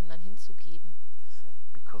 sich den Kindern hinzugeben. You see?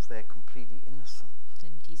 Because they're completely innocent.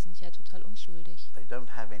 Denn die sind ja total unschuldig. They don't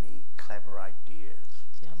have any clever ideas.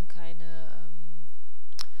 Sie haben keine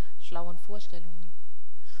schlauen Vorstellungen.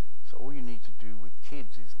 You see? So all you need to do with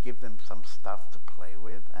kids is give them some stuff to play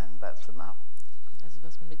with, and that's enough. Also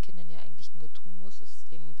was man mit Kindern ja eigentlich nur tun muss, ist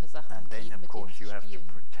denen ein paar Sachen And then, geben, of mit denen course, sie you have to spielen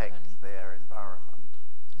protect können. their environment.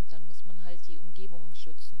 Und dann muss man halt die Umgebung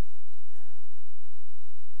schützen.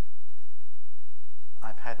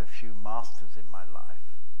 I've had a few masters in my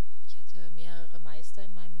life, Ich hatte mehrere Meister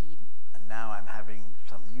in meinem Leben. and now I'm having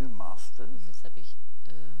some new masters, Und jetzt habe ich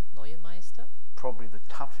neue Meister. probably the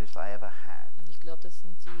toughest I ever had. Und ich glaube, das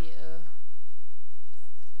sind die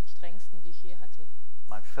strengsten, die ich je hatte.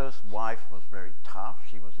 My first wife was very tough.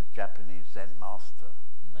 She was a Japanese Zen master.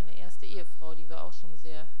 Meine erste Ehefrau, die war auch schon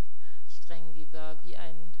sehr streng. Die war wie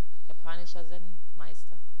ein japanischer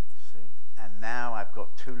Zen-Meister. You see? And now I've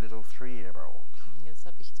got two little 3-year-olds. Und jetzt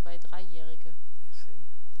habe ich 2 3-Jährige. You see?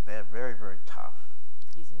 They're very, very tough.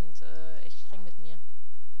 Die sind echt streng mit mir.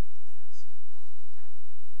 Yes.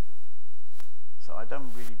 So I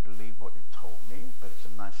don't really believe what you told me, but it's a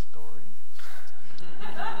nice story.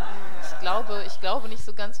 Ich glaube nicht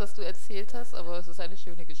so ganz, was du erzählt hast, aber es ist eine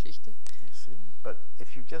schöne Geschichte. You see? But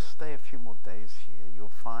if you just stay a few more days here, you'll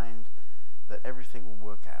find that everything will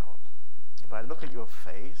work out. If I look at your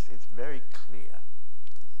face, it's very clear.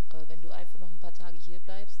 Wenn du einfach noch ein paar Tage hier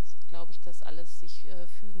bleibst, glaube ich, dass alles sich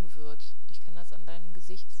fügen wird. Ich kann das an deinem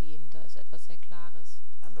Gesicht sehen, da ist etwas sehr Klares.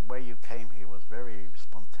 And the way you came here was very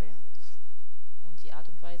spontaneous. Und die Art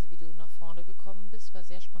und Weise, wie du nach vorne gekommen bist, war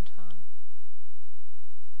sehr spontan.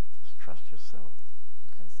 Just trust yourself.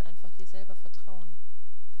 Du kannst einfach dir selber vertrauen.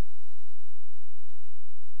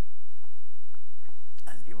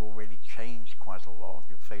 And you've already changed quite a lot.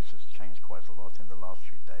 Your face has changed quite a lot in the last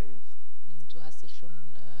few days. Und du hast dich schon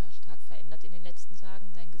stark verändert in den letzten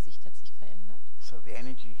Tagen. Dein Gesicht hat sich verändert. So the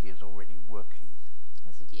energy here is already working.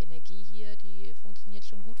 Also die Energie hier, die funktioniert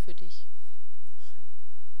schon gut für dich. You see?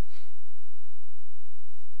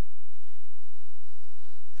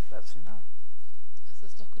 That's enough. Das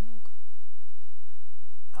ist doch genug.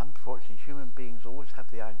 Unfortunately, human beings always have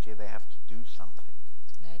the idea they have to do something.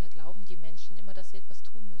 Leider glauben die Menschen immer, dass sie etwas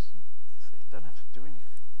tun müssen. You see, you don't have to do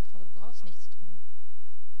anything. Aber du brauchst nichts tun.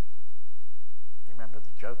 You remember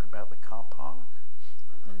the joke about the car park?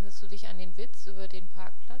 Erinnerst du dich an den Witz über den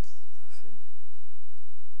Parkplatz? You see?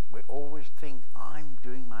 We always think, I'm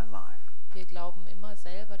doing my life. Wir glauben immer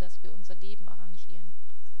selber, dass wir unser Leben arrangieren.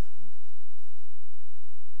 You see?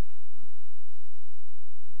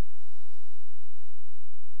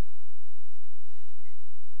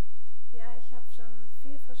 Ja, ich habe schon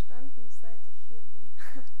viel verstanden, seit ich hier bin.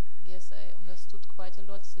 Yes, I understood quite a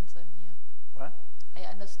lot since I'm here. What? I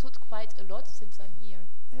understood quite a lot since I'm here.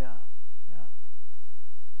 Yeah, yeah.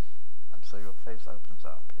 And so your face opens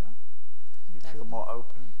up, yeah? You feel more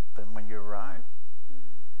open than when you arrived?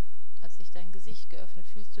 Hat sich dein Gesicht geöffnet?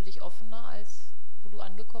 Fühlst du dich offener, als wo du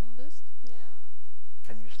angekommen bist? Ja.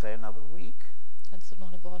 Can you stay another week? Kannst du noch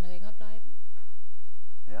eine Woche länger bleiben?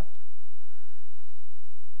 Yeah?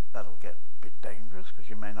 That'll get a bit dangerous because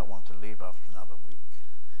you may not want to leave after another week.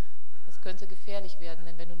 Das könnte gefährlich werden,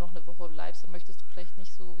 denn wenn du noch eine Woche bleibst, dann möchtest du vielleicht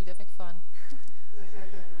nicht so wieder wegfahren.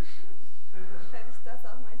 Vielleicht ist das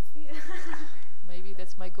auch mein Ziel. Maybe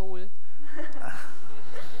that's my goal.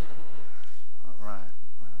 Right,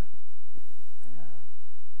 right.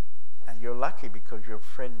 Yeah. And you're lucky because your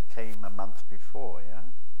friend came a month before, yeah?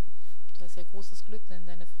 Du hast ja großes Glück, denn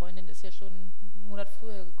deine Freundin ist ja schon einen Monat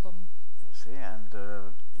früher gekommen. You see, and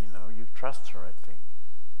you know, you trust her, I think.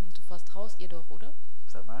 Und du vertraust ihr doch, oder?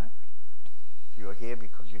 Is that right? You're here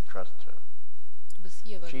because you trust her. Du bist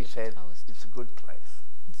hier, weil She du ihr said vertraust. it's a good place.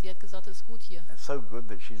 Und sie hat gesagt, es ist gut hier. It's so good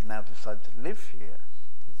that she's now decided to live here.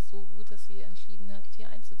 Das ist so gut, dass sie entschieden hat, hier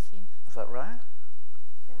einzuziehen. Is that right?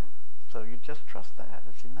 Ja. So you just trust that,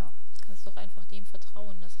 it's enough. Du kannst doch einfach dem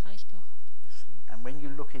vertrauen, das reicht doch. You see? And when you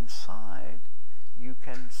look inside, you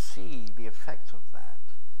can see the effect of that.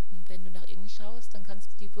 Und wenn du nach innen schaust, dann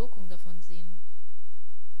kannst du die Wirkung davon sehen.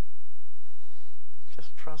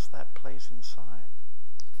 Just trust that place inside.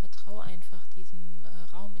 Vertrau einfach diesem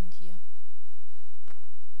Raum in dir.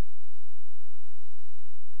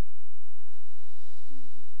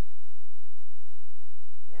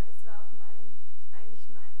 Ja, das war auch eigentlich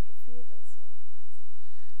mein Gefühl dazu.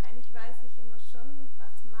 Also, eigentlich weiß ich immer schon,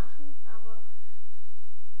 was machen, aber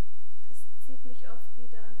es zieht mich oft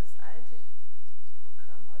wieder an das alte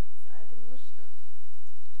Programm oder das alte Muster.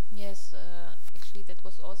 Yes, actually that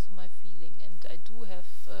was also my feeling, and I do have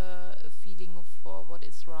a feeling for what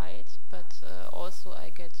is right, but also I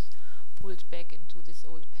get pulled back into this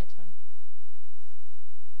old pattern.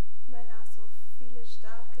 Weil auch so viele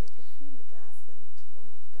starke Gefühle da sind, wo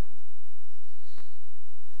mich dann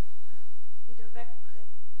wieder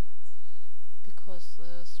wegbringen. Because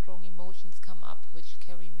strong emotions come up which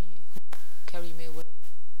carry me away.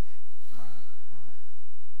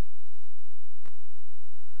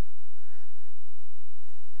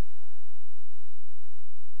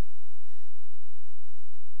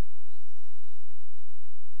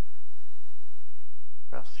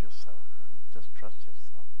 Trust yourself, you know? Just trust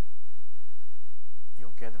yourself.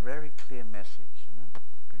 You'll get a very clear message, you know?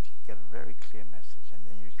 You get a very clear message, and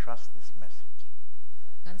then you trust this message.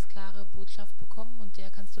 Ganz klare Botschaft bekommen und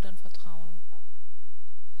der kannst du dann vertrauen.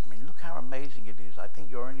 I mean, look how amazing it is. I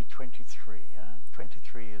think you're only 23, yeah?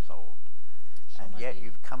 23 years old. And yet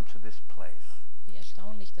you've come to this place. Wie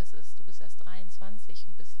erstaunlich das ist. Du bist erst 23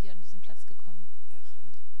 und bist hier an diesen Platz gekommen. You see?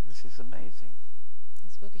 This is amazing. Das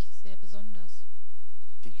ist wirklich sehr besonders.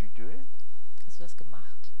 Did you do it? Hast du das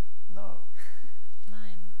gemacht? No.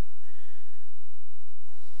 Nein.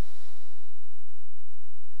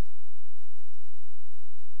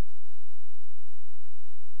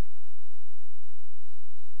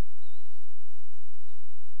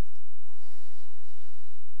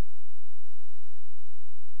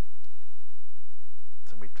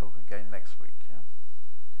 So we talk again next week, yeah?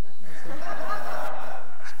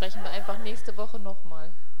 Sprechen wir einfach nächste Woche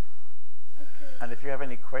nochmal. And if you have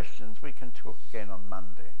any questions, we can talk again on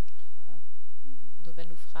Monday. Yeah? Nur wenn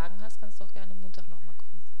du Fragen hast, kannst du auch gerne Montag nochmal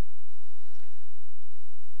kommen.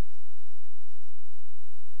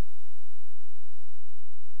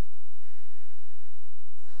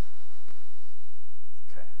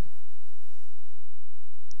 Okay.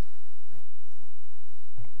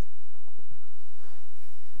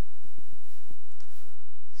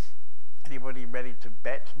 Anybody ready to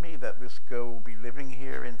bet me that this girl will be living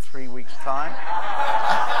here in 3 weeks' time?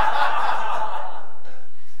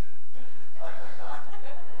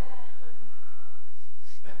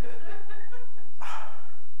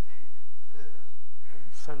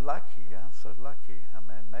 So lucky, yeah? So lucky. I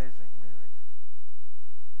mean, amazing, really.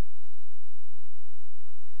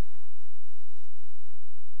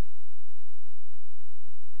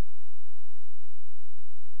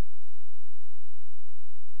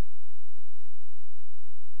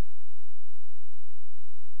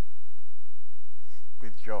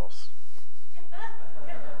 With Joss.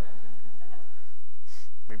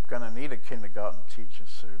 We're going to need a kindergarten teacher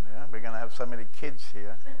soon, yeah? We're going to have so many kids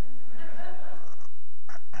here.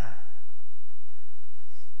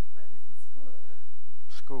 But he's in school.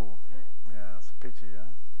 School. Yeah, it's a pity,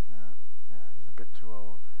 yeah? Yeah, he's a bit too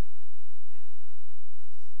old.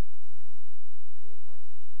 We need more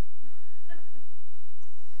teachers.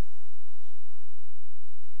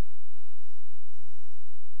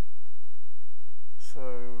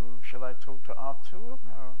 So, shall I talk to Artur?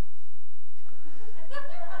 Or?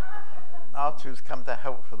 Artur's come to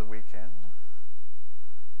help for the weekend.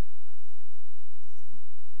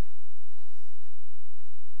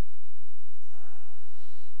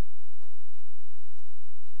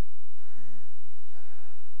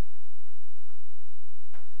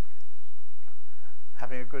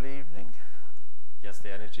 Having a good evening? Yes,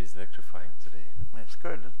 the energy is electrifying today. It's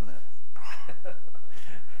good, isn't it?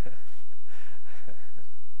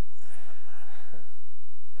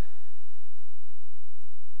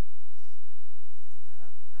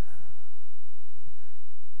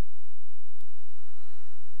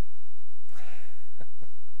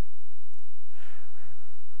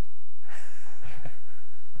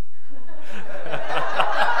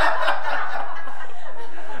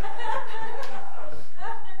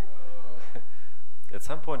 At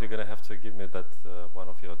some point, you're going to have to give me that one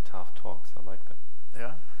of your tough talks. I like that.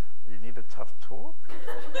 Yeah? You need a tough talk?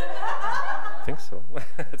 I think so.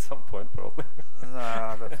 At some point, probably. No,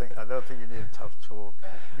 I don't think you need a tough talk.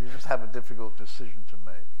 You just have a difficult decision to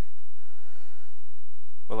make.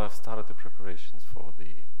 Well, I've started the preparations for the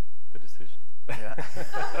decision. Yeah.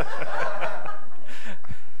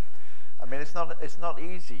 I mean, it's not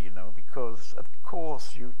easy, you know, because of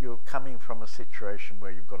course you're coming from a situation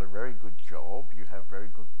where you've got a very good job, you have very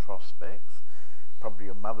good prospects, probably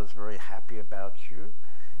your mother's very happy about you,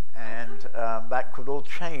 and that could all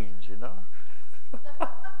change, you know.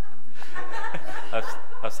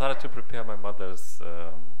 I've started to prepare my mother's.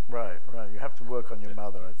 Right. You have to work on your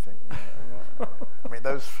mother, I think. Yeah. I mean,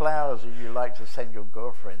 those flowers that you like to send your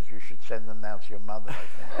girlfriends, you should send them now to your mother, I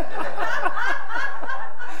think.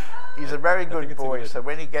 He's a very good boy, so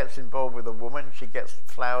when he gets involved with a woman, she gets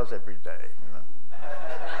flowers every day, you know.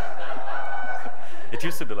 It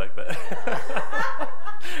used to be like that.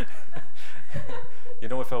 You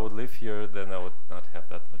know, if I would live here, then I would not have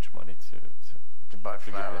that much money to buy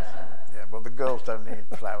flowers. Yeah, well, the girls don't need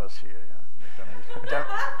flowers here. Yeah.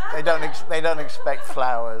 They don't expect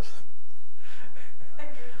flowers.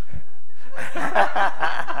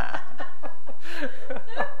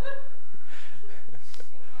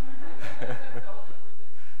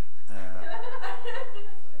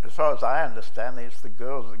 As far as I understand, it's the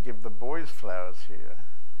girls that give the boys flowers here.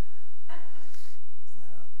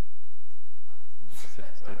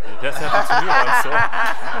 It has happened to me also.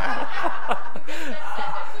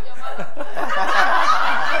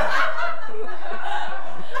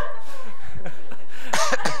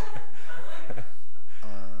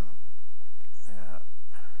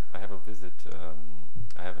 I have a visit.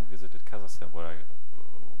 I haven't visited Kazakhstan, where I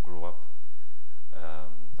grew up.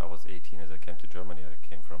 I was 18 as I came to Germany. I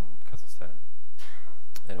came from Kazakhstan,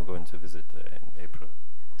 and we're going to visit in April.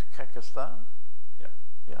 To Kazakhstan? Yeah.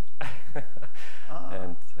 Yeah.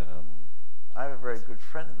 And I have a very good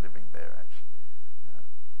friend living there, actually. Yeah.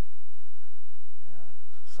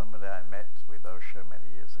 Somebody I met with Osho many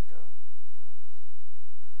years ago.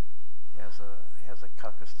 He has a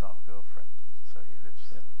Kazakhstan girlfriend, so he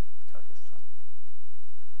lives in Kazakhstan.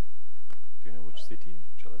 Do you know which city?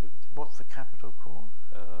 Shall I visit? What's the capital called?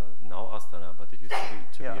 Now Astana, but it used to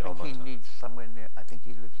be I think Almaty. he needs somewhere near. I think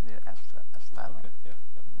he lives near Astana. Okay. Yeah.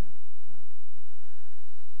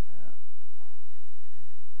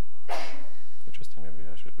 Interesting. Maybe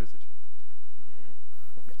I should visit him.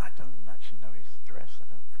 I don't actually know his address. I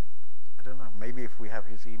don't think. I don't know. Maybe if we have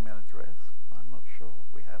his email address. I'm not sure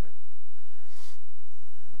if we have it.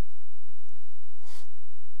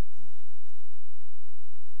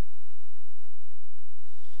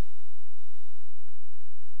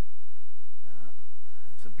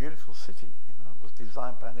 It's a beautiful city, you know. It was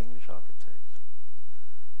designed by an English architect.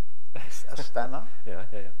 Astana. Yeah.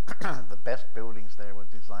 The best buildings there were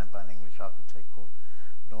designed by an English architect called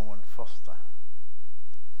Norman Foster.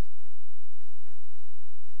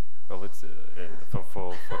 Well, it's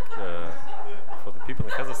for the people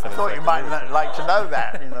in Kazakhstan. I thought you might like to know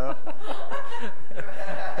that, you know.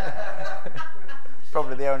 It's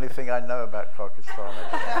probably the only thing I know about Pakistan.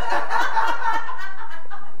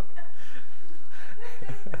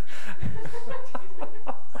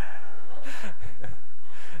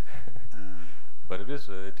 But it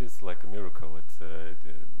is like a miracle.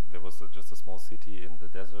 There was just a small city in the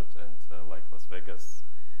desert, and like Las Vegas,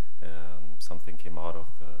 something came out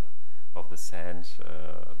of the sand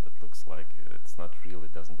that looks like it's not real.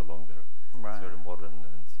 It doesn't belong there. Right. It's very modern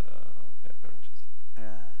and very interesting.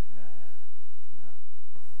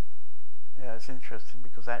 Yeah, it's interesting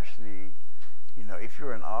because actually, you know, if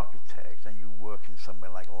you're an architect and you work in somewhere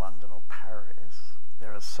like London or Paris,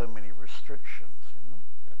 there are so many restrictions, you know.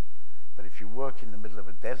 Yeah. But if you work in the middle of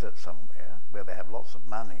a desert somewhere where they have lots of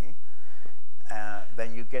money,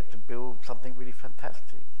 then you get to build something really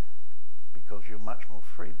fantastic because you're much more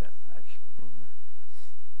free then, actually. Mm-hmm.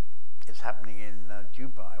 It's happening in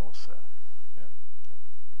Dubai also.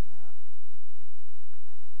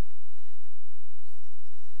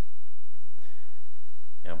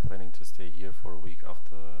 Yeah, I'm planning to stay here for a week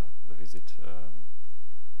after the visit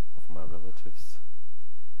of my relatives,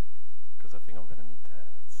 because I think I'm gonna need that.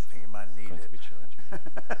 It's I think you might need going it. to be challenging.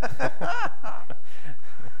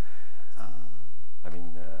 I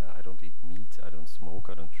mean, I don't eat meat, I don't smoke,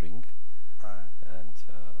 I don't drink, Right. and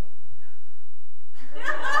I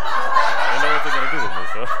don't know what they're gonna do with me.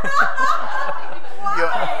 So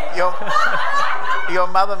Your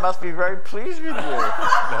mother must be very pleased with you. No.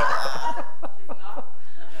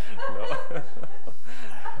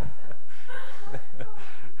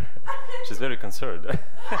 She's very concerned.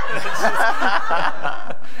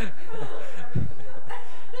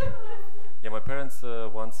 Yeah, my parents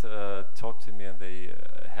once talked to me, and they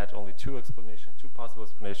had only two possible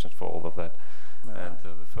explanations for all of that. Yeah. And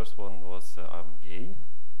the first one was I'm gay.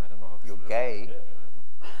 I don't know how this You're really gay? Yeah,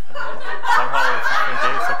 somehow if you're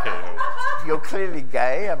gay, it's okay. You're clearly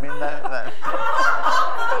gay. I mean,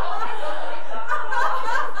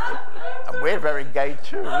 and we're very gay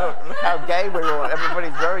too. Look how gay we're all.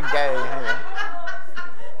 Everybody's very gay here.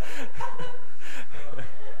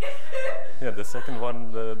 Yeah, the second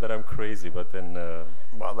one that I'm crazy, but then.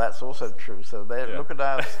 Well, that's also true. So there, yeah. Look at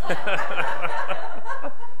us.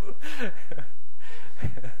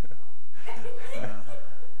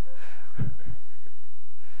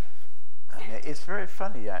 It's very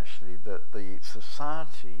funny, actually, that the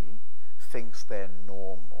society thinks they're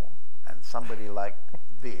normal, and somebody like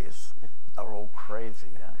this are all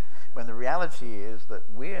crazy. Yeah? When the reality is that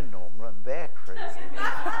we're normal and they're crazy.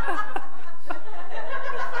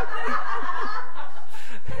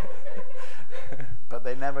 But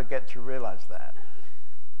they never get to realize that.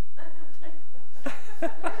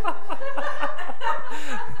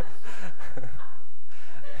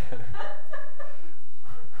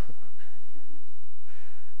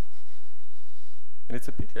 And it's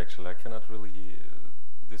a pity, actually. I cannot really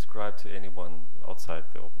describe to anyone outside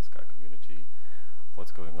the Open Sky community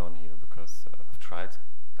what's going on here, because I've tried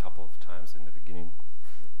a couple of times in the beginning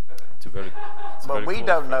to very. Well, we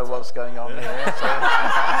don't know what's going on here. So.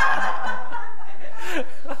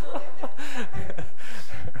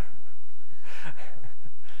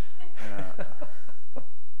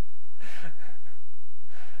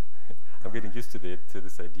 I'm getting used to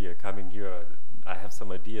this idea. Coming here, I have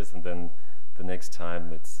some ideas, and then the next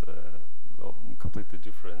time it's completely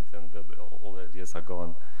different, and all the ideas are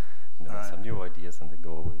gone. And then some new ideas, and they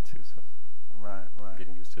go away too. So right. I'm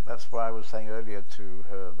getting used to it. That's why I was saying earlier to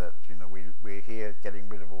her that we're here getting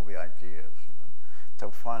rid of all the ideas,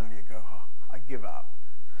 till finally you go, oh, I give up.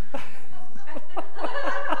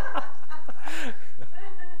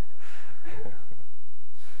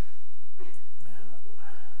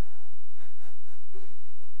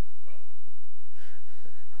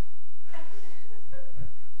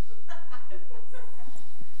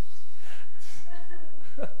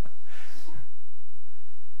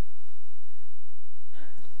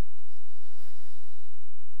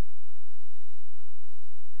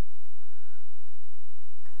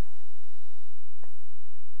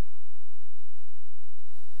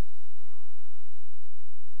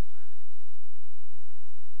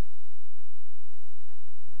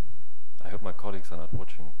 I hope my colleagues are not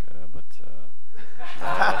watching, but...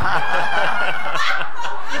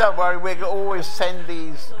 Don't worry, we can always send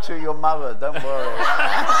these to your mother, don't worry.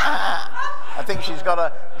 I think she's got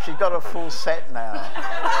a full set now.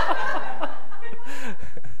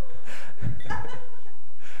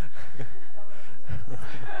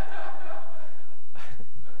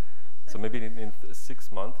 So maybe in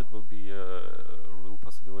 6 months it will be a real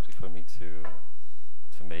possibility for me to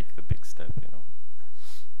make the big step,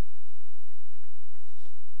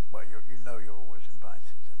 Well, you're always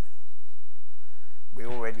invited. I mean, we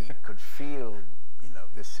already could feel,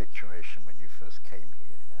 this situation when you first came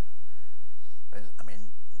here. Yeah? I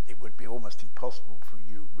mean, it would be almost impossible for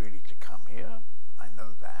you really to come here. I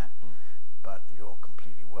know that, but you're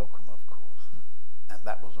completely welcome, of course. And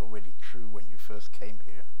that was already true when you first came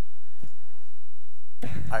here.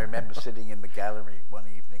 I remember sitting in the gallery one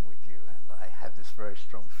evening with you, and I had this very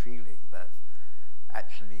strong feeling that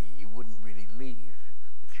actually you wouldn't really leave.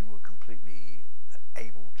 If you were completely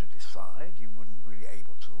able to decide, you wouldn't really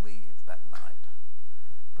able to leave that night.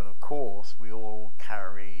 But of course, we all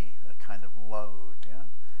carry a kind of load, yeah?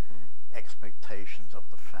 Expectations of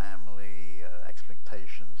the family,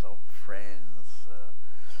 expectations of friends,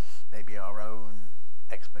 maybe our own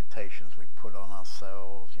expectations we put on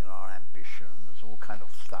ourselves, our ambitions, all kind of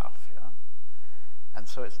stuff, yeah? And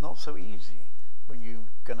so it's not so easy when you're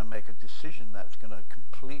going to make a decision that's going to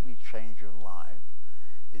completely change your life.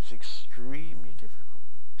 It's extremely difficult,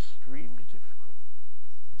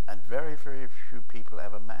 and very, very few people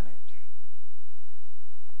ever manage.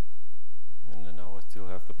 And now I still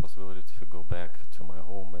have the possibility to go back to my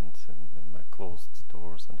home and my closed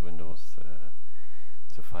doors and windows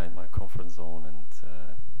to find my comfort zone and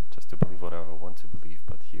just to believe whatever I want to believe.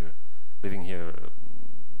 But here, living here,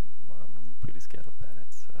 I'm pretty scared of that.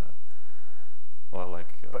 It's well, like.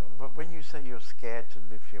 But when you say you're scared to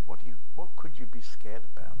live here, what could you be scared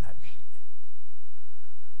about actually?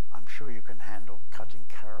 I'm sure you can handle cutting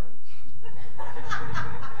carrots.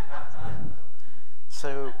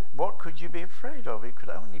 So what could you be afraid of? It could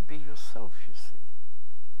only be yourself, you see.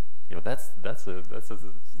 Yeah, that's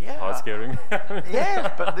hard scaring.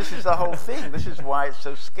 Yes, but this is the whole thing. This is why it's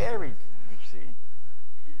so scary, you see.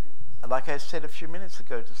 like I said a few minutes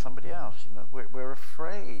ago to somebody else, you know, we're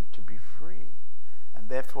afraid to be free, and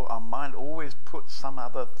therefore our mind always puts some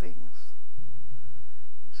other things.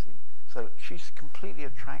 You see, so she's completely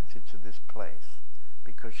attracted to this place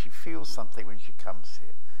because she feels something when she comes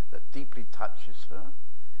here that deeply touches her,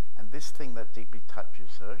 and this thing that deeply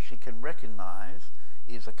touches her, she can recognize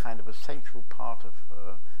is a kind of essential part of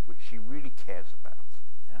her which she really cares about.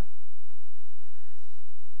 Yeah?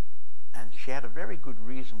 And she had a very good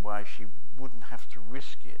reason why she wouldn't have to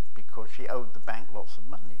risk it, because she owed the bank lots of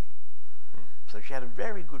money. So she had a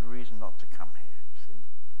very good reason not to come here, you see.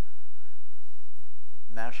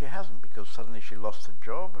 Now she hasn't, because suddenly she lost her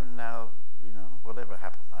job, and now, you know, whatever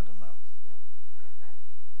happened, I don't know.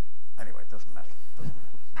 Anyway, it doesn't matter.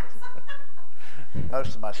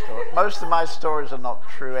 Most of my stories are not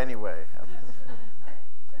true anyway.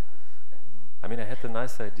 I mean, I had the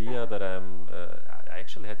nice idea that I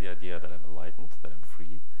actually had the idea that I'm enlightened, that I'm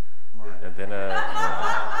free. Right. And then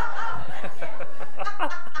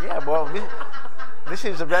yeah, well, this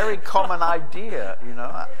is a very common idea, you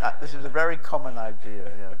know. This is a very common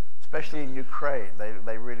idea, yeah. Especially in Ukraine.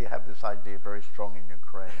 They really have this idea very strong in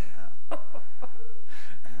Ukraine. Yeah.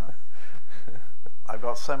 I've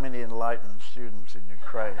got so many enlightened students in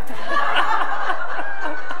Ukraine.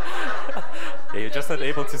 Yeah, you're just not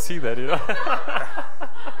able to see that, you know.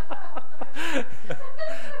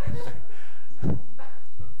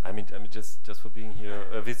 I mean, just for being here,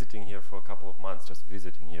 visiting here for a couple of months, just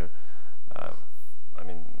visiting here. I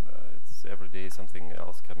mean, it's every day something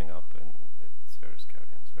else coming up, and it's very scary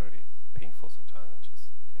and it's very painful sometimes, and just,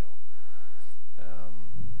 you know,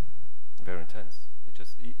 very intense. You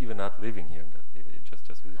just even not living here,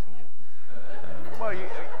 just visiting here. Well,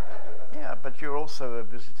 yeah, but you're also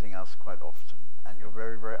visiting us quite often, and you're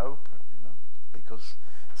very, very open, you know, because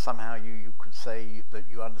somehow you could say that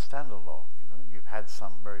you understand a lot, you know, you've had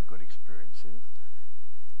some very good experiences,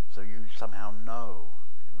 so you somehow know,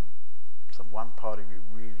 you know, one part of you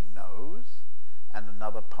really knows, and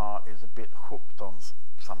another part is a bit hooked on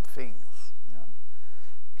some things, you know.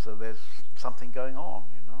 So there's something going on,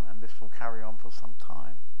 you know, and this will carry on for some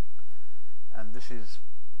time. And this is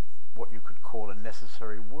what you could call a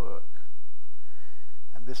necessary work.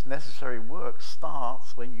 And this necessary work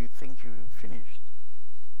starts when you think you've finished.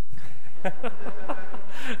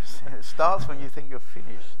 It starts when you think you're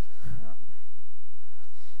finished. Yeah.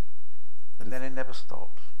 And then it never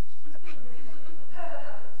stops, actually.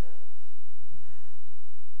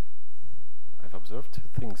 I've observed two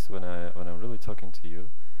things when I'm really talking to you.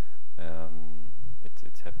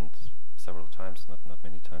 It's happened several times, not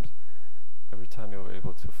many times. Every time you were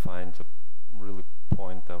able to find a really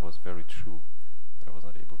point that was very true, that I was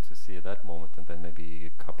not able to see at that moment, and then maybe a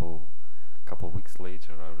couple weeks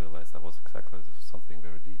later I realized that was exactly something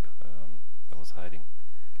very deep that was hiding.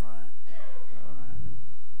 Right. Right.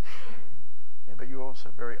 Yeah, but you're also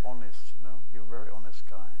very honest, you know. You're a very honest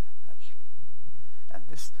guy, actually. And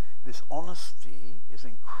this honesty is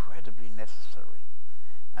incredibly necessary.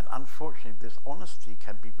 And unfortunately, this honesty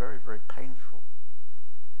can be very, very painful,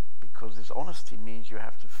 because this honesty means you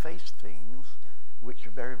have to face things which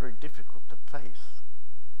are very, very difficult to face.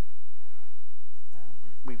 Yeah.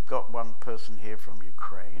 We've got one person here from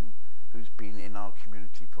Ukraine who's been in our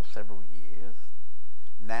community for several years.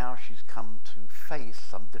 Now she's come to face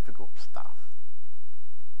some difficult stuff,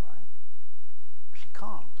 right? She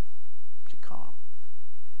can't.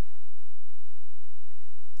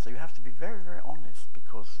 So you have to be very, very honest,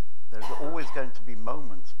 because there's always going to be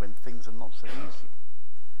moments when things are not so easy.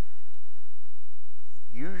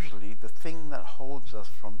 Usually the thing that holds us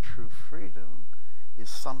from true freedom is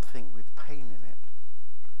something with pain in it.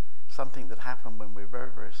 Something that happened when we're very,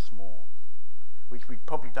 very small, which we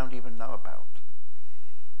probably don't even know about.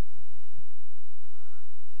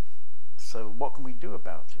 So what can we do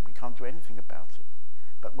about it? We can't do anything about it.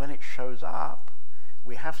 But when it shows up,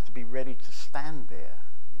 we have to be ready to stand there,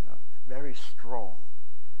 you know, very strong,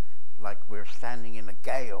 like we're standing in a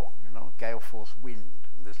gale, you know, gale force wind,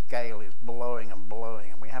 and this gale is blowing and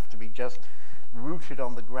blowing, and we have to be just rooted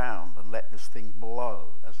on the ground and let this thing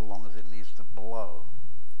blow as long as it needs to blow.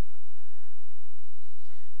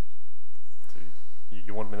 So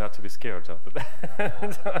you want me not to be scared after that?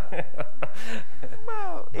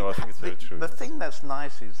 Well, no, I think it's very true. The thing that's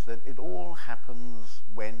nice is that it all happens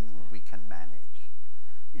when we can manage.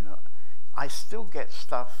 You know, I still get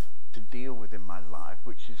stuff to deal with in my life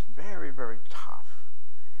which is very, very tough.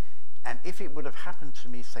 And if it would have happened to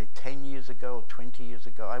me, say, 10 years ago or 20 years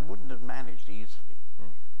ago, I wouldn't have managed easily.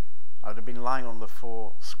 I would have been lying on the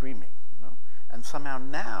floor screaming, you know. And somehow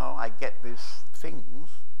now I get these things,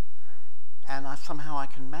 and somehow I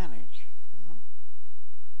can manage, you know.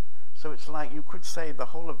 So it's like you could say the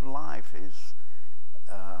whole of life is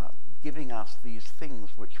giving us these things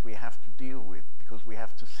which we have to deal with because we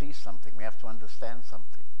have to see something, we have to understand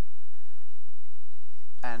something.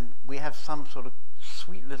 And we have some sort of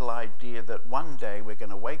sweet little idea that one day we're going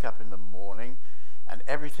to wake up in the morning and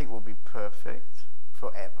everything will be perfect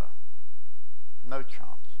forever. No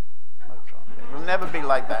chance. No chance. It will never be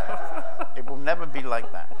like that. It will never be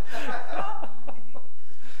like that.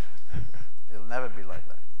 It'll never be like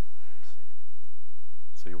that.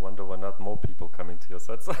 So you wonder why not more people coming to your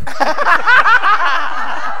satsang?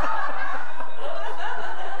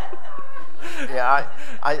 Yeah,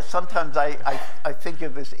 sometimes I think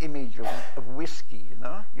of this image of whiskey, you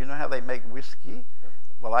know? You know how they make whiskey?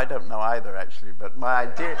 Well, I don't know either, actually, but my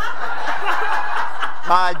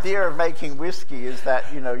idea of making whiskey is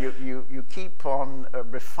that, you know, you keep on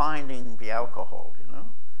refining the alcohol, you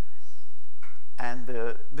know? And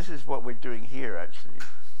this is what we're doing here, actually.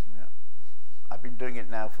 Yeah. I've been doing it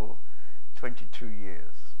now for 22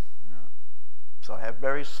 years. Yeah. So I have a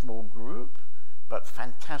very small group, but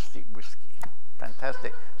fantastic whiskey,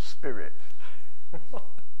 fantastic spirit.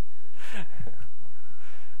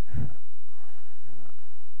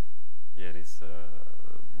 Yeah, it is a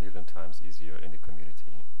million times easier in the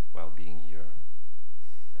community while being here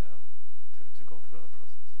to go through the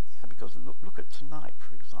process. Yeah, because look at tonight,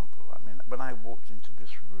 for example. I mean, when I walked into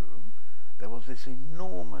this room, there was this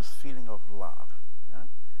enormous feeling of love, yeah?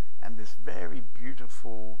 And this very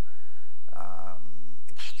beautiful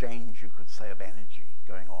exchange, you could say, of energy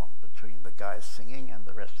going on between the guys singing and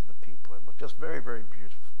the rest of the people. It was just very, very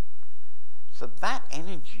beautiful. So that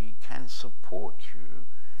energy can support you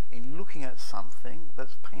in looking at something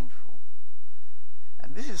that's painful.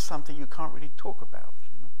 And this is something you can't really talk about,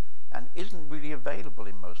 you know, and isn't really available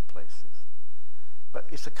in most places. But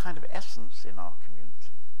it's a kind of essence in our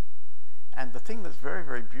community. And the thing that's very,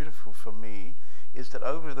 very beautiful for me is that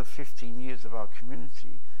over the 15 years of our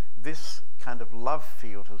community, this kind of love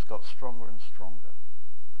field has got stronger and stronger.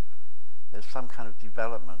 There's some kind of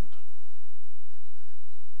development.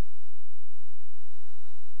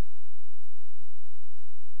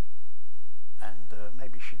 And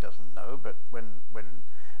maybe she doesn't know, but when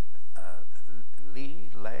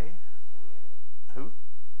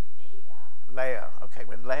Leah, okay,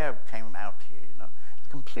 when Leah came out here, you know, it's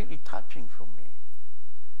completely touching for me.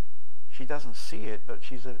 She doesn't see it, but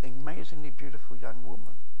she's an amazingly beautiful young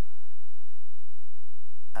woman.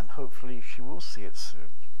 And hopefully she will see it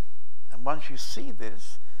soon. And once you see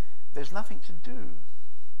this, there's nothing to do.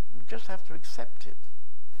 You just have to accept it,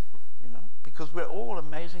 you know, because we're all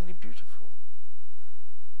amazingly beautiful.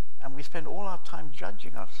 And we spend all our time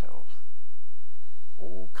judging ourselves.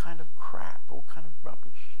 All kind of crap, all kind of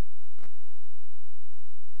rubbish.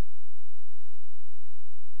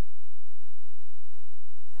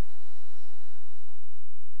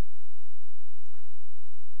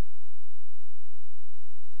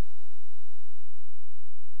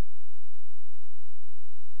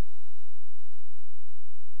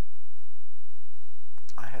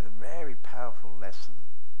 I had a very powerful lesson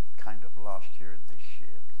kind of last year and this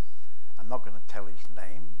year. I'm not going to tell his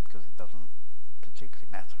name because it doesn't particularly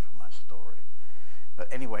matter for my story. But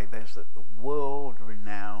anyway, there's a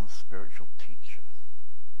world-renowned spiritual teacher.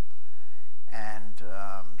 And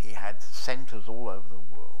he had centers all over the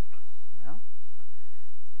world. You know?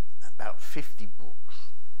 About 50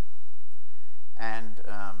 books. And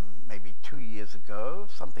maybe 2 years ago,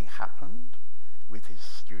 something happened with his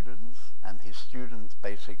students. And his students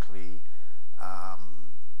basically, I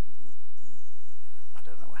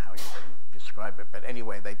don't know how you can describe it, but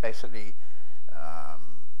anyway, they basically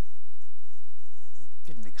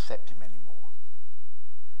didn't accept him anymore.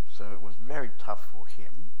 So it was very tough for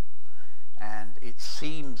him, and it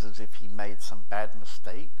seems as if he made some bad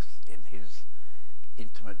mistakes in his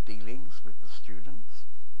intimate dealings with the students.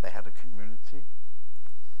 They had a community.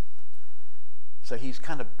 So he's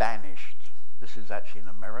kind of banished. This is actually in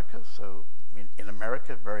America, so in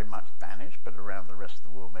America very much banished, but around the rest of the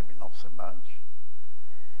world maybe not so much.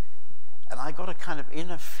 And I got a kind of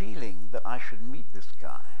inner feeling that I should meet this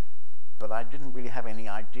guy, but I didn't really have any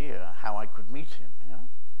idea how I could meet him. Yeah?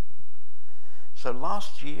 So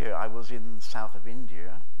last year I was in the south of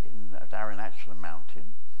India, in Arunachala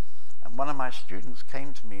mountain, and one of my students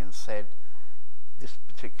came to me and said, this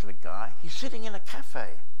particular guy, he's sitting in a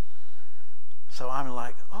cafe. So I'm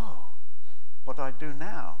like, oh, what do I do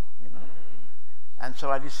now? You know? And so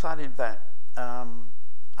I decided that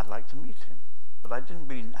I'd like to meet him. But I didn't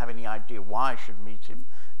really have any idea why I should meet him,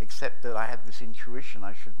 except that I had this intuition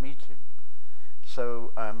I should meet him.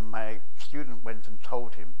 So my student went and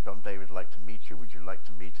told him, John David would like to meet you. Would you like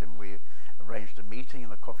to meet him? We arranged a meeting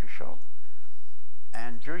in a coffee shop.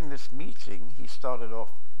 And during this meeting, he started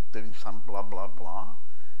off doing some blah, blah, blah.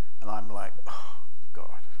 And I'm like, oh,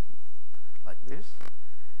 God, like this.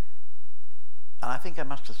 And I think I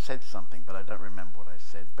must have said something, but I don't remember what I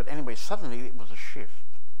said. But anyway, suddenly it was a shift.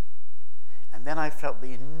 And then I felt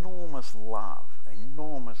the enormous love,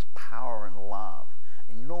 enormous power and love,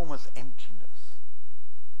 enormous emptiness.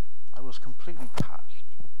 I was completely touched.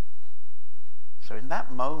 So in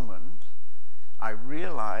that moment, I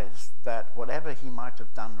realized that whatever he might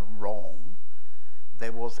have done wrong,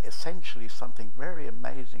 there was essentially something very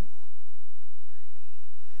amazing.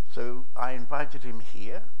 So I invited him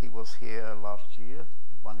here. He was here last year,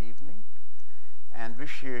 one evening. And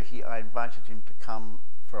this year I invited him to come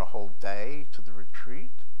for a whole day to the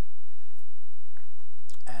retreat.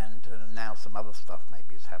 And now some other stuff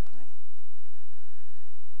maybe is happening.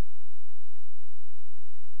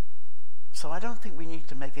 So I don't think we need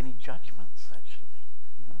to make any judgments, actually.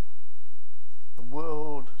 You know? The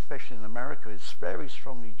world, especially in America, is very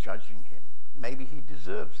strongly judging him. Maybe he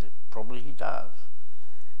deserves it. Probably he does.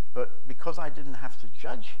 But because I didn't have to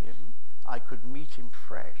judge him, I could meet him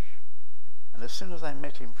fresh. And as soon as I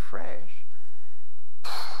met him fresh,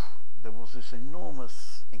 there was this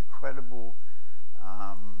enormous, incredible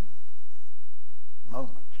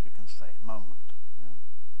moment, you can say, moment. Yeah?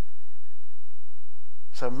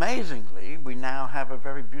 So amazingly, we now have a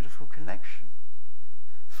very beautiful connection.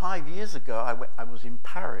 5 years ago, I was in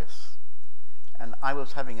Paris, and I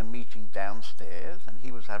was having a meeting downstairs, and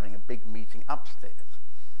he was having a big meeting upstairs.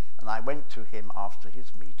 And I went to him after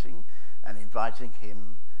his meeting and inviting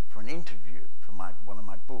him for an interview for one of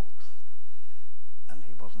my books. And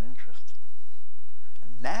he wasn't interested.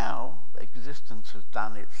 And now existence has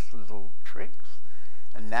done its little tricks,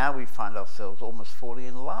 and now we find ourselves almost falling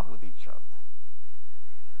in love with each other.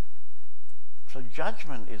 So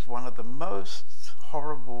judgment is one of the most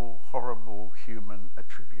horrible, horrible human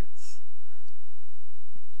attributes.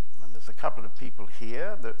 And there's a couple of people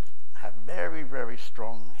here that have very, very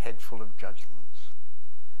strong head full of judgments.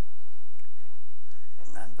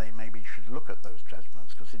 And they maybe should look at those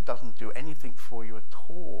judgments, because it doesn't do anything for you at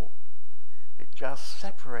all. It just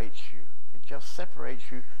separates you. It just separates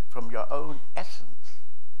you from your own essence.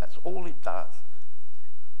 That's all it does.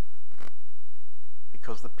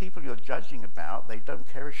 Because the people you're judging about, they don't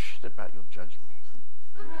care a shit about your judgments.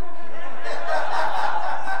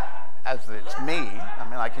 As it's me, I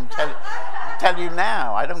mean, I can tell you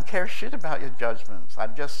now, I don't care a shit about your judgments.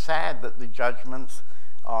 I'm just sad that the judgments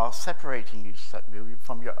are separating you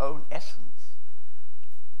from your own essence.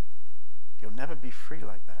 You'll never be free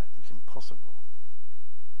like that. It's impossible.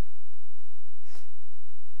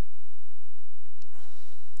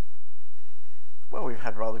 Well, we've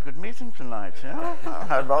had a rather good meeting tonight, yeah?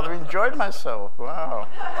 I rather enjoyed myself. Wow.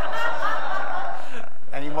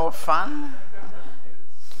 Any more fun?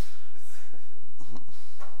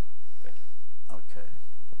 Okay.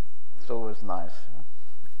 It's always nice. Yeah?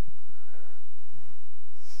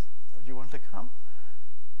 Do you want to come?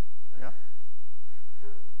 Yeah?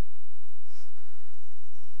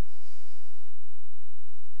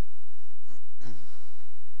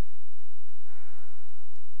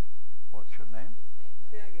 What's your name?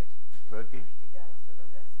 Birgit. Birgit? Ich möchte gerne was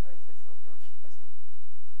übersetzt, weil ich das auf Deutsch besser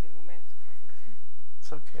den Moment zu fassen kann.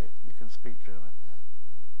 It's okay. You can speak German. Yeah?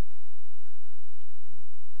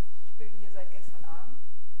 Ich bin hier seit gestern Abend.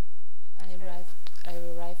 I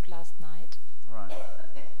arrived last night. Right.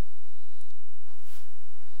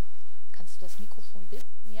 Kannst du das Mikrofon ein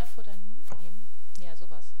bisschen mehr vor deinen Mund nehmen? Ja,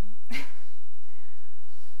 sowas.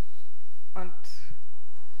 Und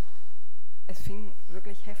es fing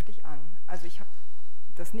wirklich heftig an. Also ich habe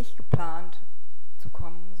das nicht geplant zu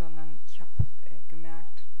kommen, sondern ich habe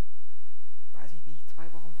gemerkt, weiß ich nicht,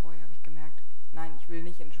 2 Wochen vorher habe ich gemerkt, nein, ich will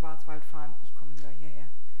nicht in den Schwarzwald fahren, ich komme lieber hierher.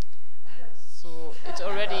 So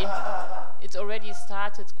it already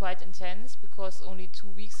started quite intense, because only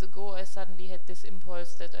 2 weeks ago I suddenly had this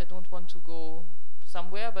impulse that I don't want to go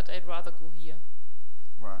somewhere, but I'd rather go here.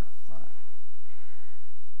 Right, right.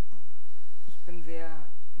 Ich bin sehr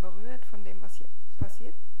berührt von dem, was hier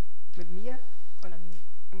passiert, mit mir und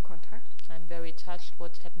im Kontakt. I'm very touched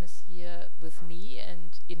what happens here with me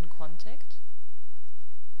and in contact.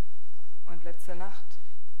 Und letzte Nacht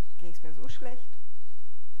ging es mir so schlecht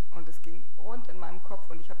und es ging rund in meinem Kopf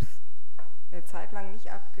und ich habe es eine Zeit lang nicht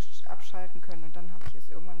abschalten können und dann habe ich es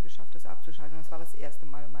irgendwann geschafft, es abzuschalten und das war das erste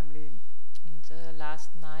Mal in meinem Leben. And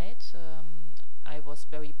last night I was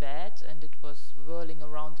very bad and it was whirling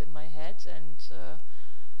around in my head, and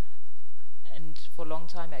And for a long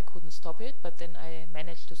time I couldn't stop it, but then I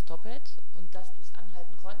managed to stop it. Und dass du es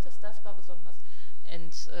anhalten konntest, das war besonders.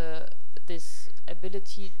 And this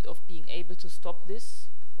ability of being able to stop this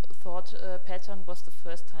thought pattern was the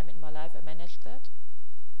first time in my life I managed that.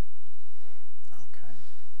 Okay.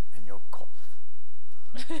 In your Kopf.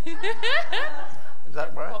 Is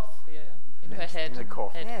that right? Kopf, yeah. In her head. In the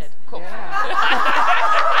Kopf. Head. Kopf.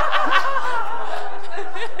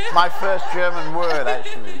 My first German word,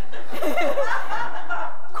 actually.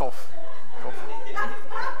 Kopf. Kopf.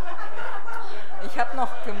 Ich habe noch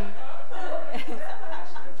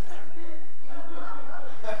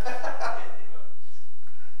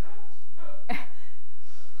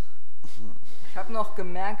ich habe noch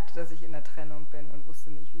gemerkt, dass ich in der Trennung bin und wusste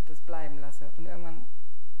nicht, wie ich das bleiben lasse. Und irgendwann,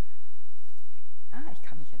 ich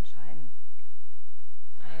kann mich entscheiden.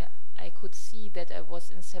 I could see that I was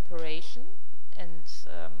in separation, and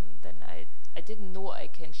then I didn't know I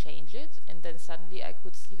can change it, and then suddenly I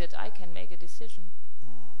could see that I can make a decision.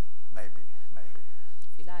 Maybe.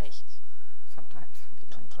 Vielleicht. Sometimes.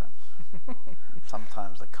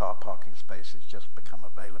 Sometimes the car parking spaces just become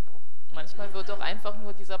available. Manchmal wird doch einfach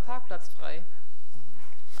nur dieser Parkplatz frei.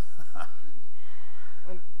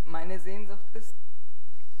 Und meine Sehnsucht ist,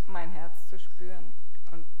 mein Herz zu spüren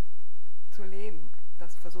und zu leben.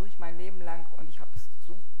 Das versuche ich mein Leben lang und ich habe es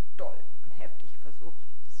so doll und heftig versucht.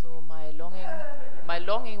 So my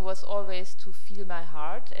longing was always to feel my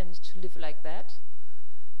heart and to live like that.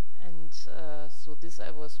 And so this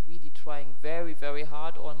I was really trying very, very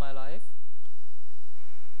hard all my life.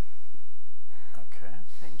 Okay.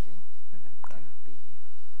 Thank you. Can be here.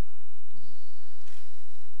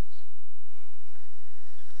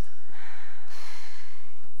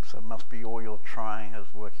 So it must be all your trying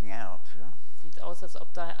is working out, yeah? Sieht aus, als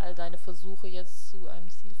ob da all deine Versuche jetzt zu einem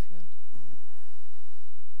Ziel führen.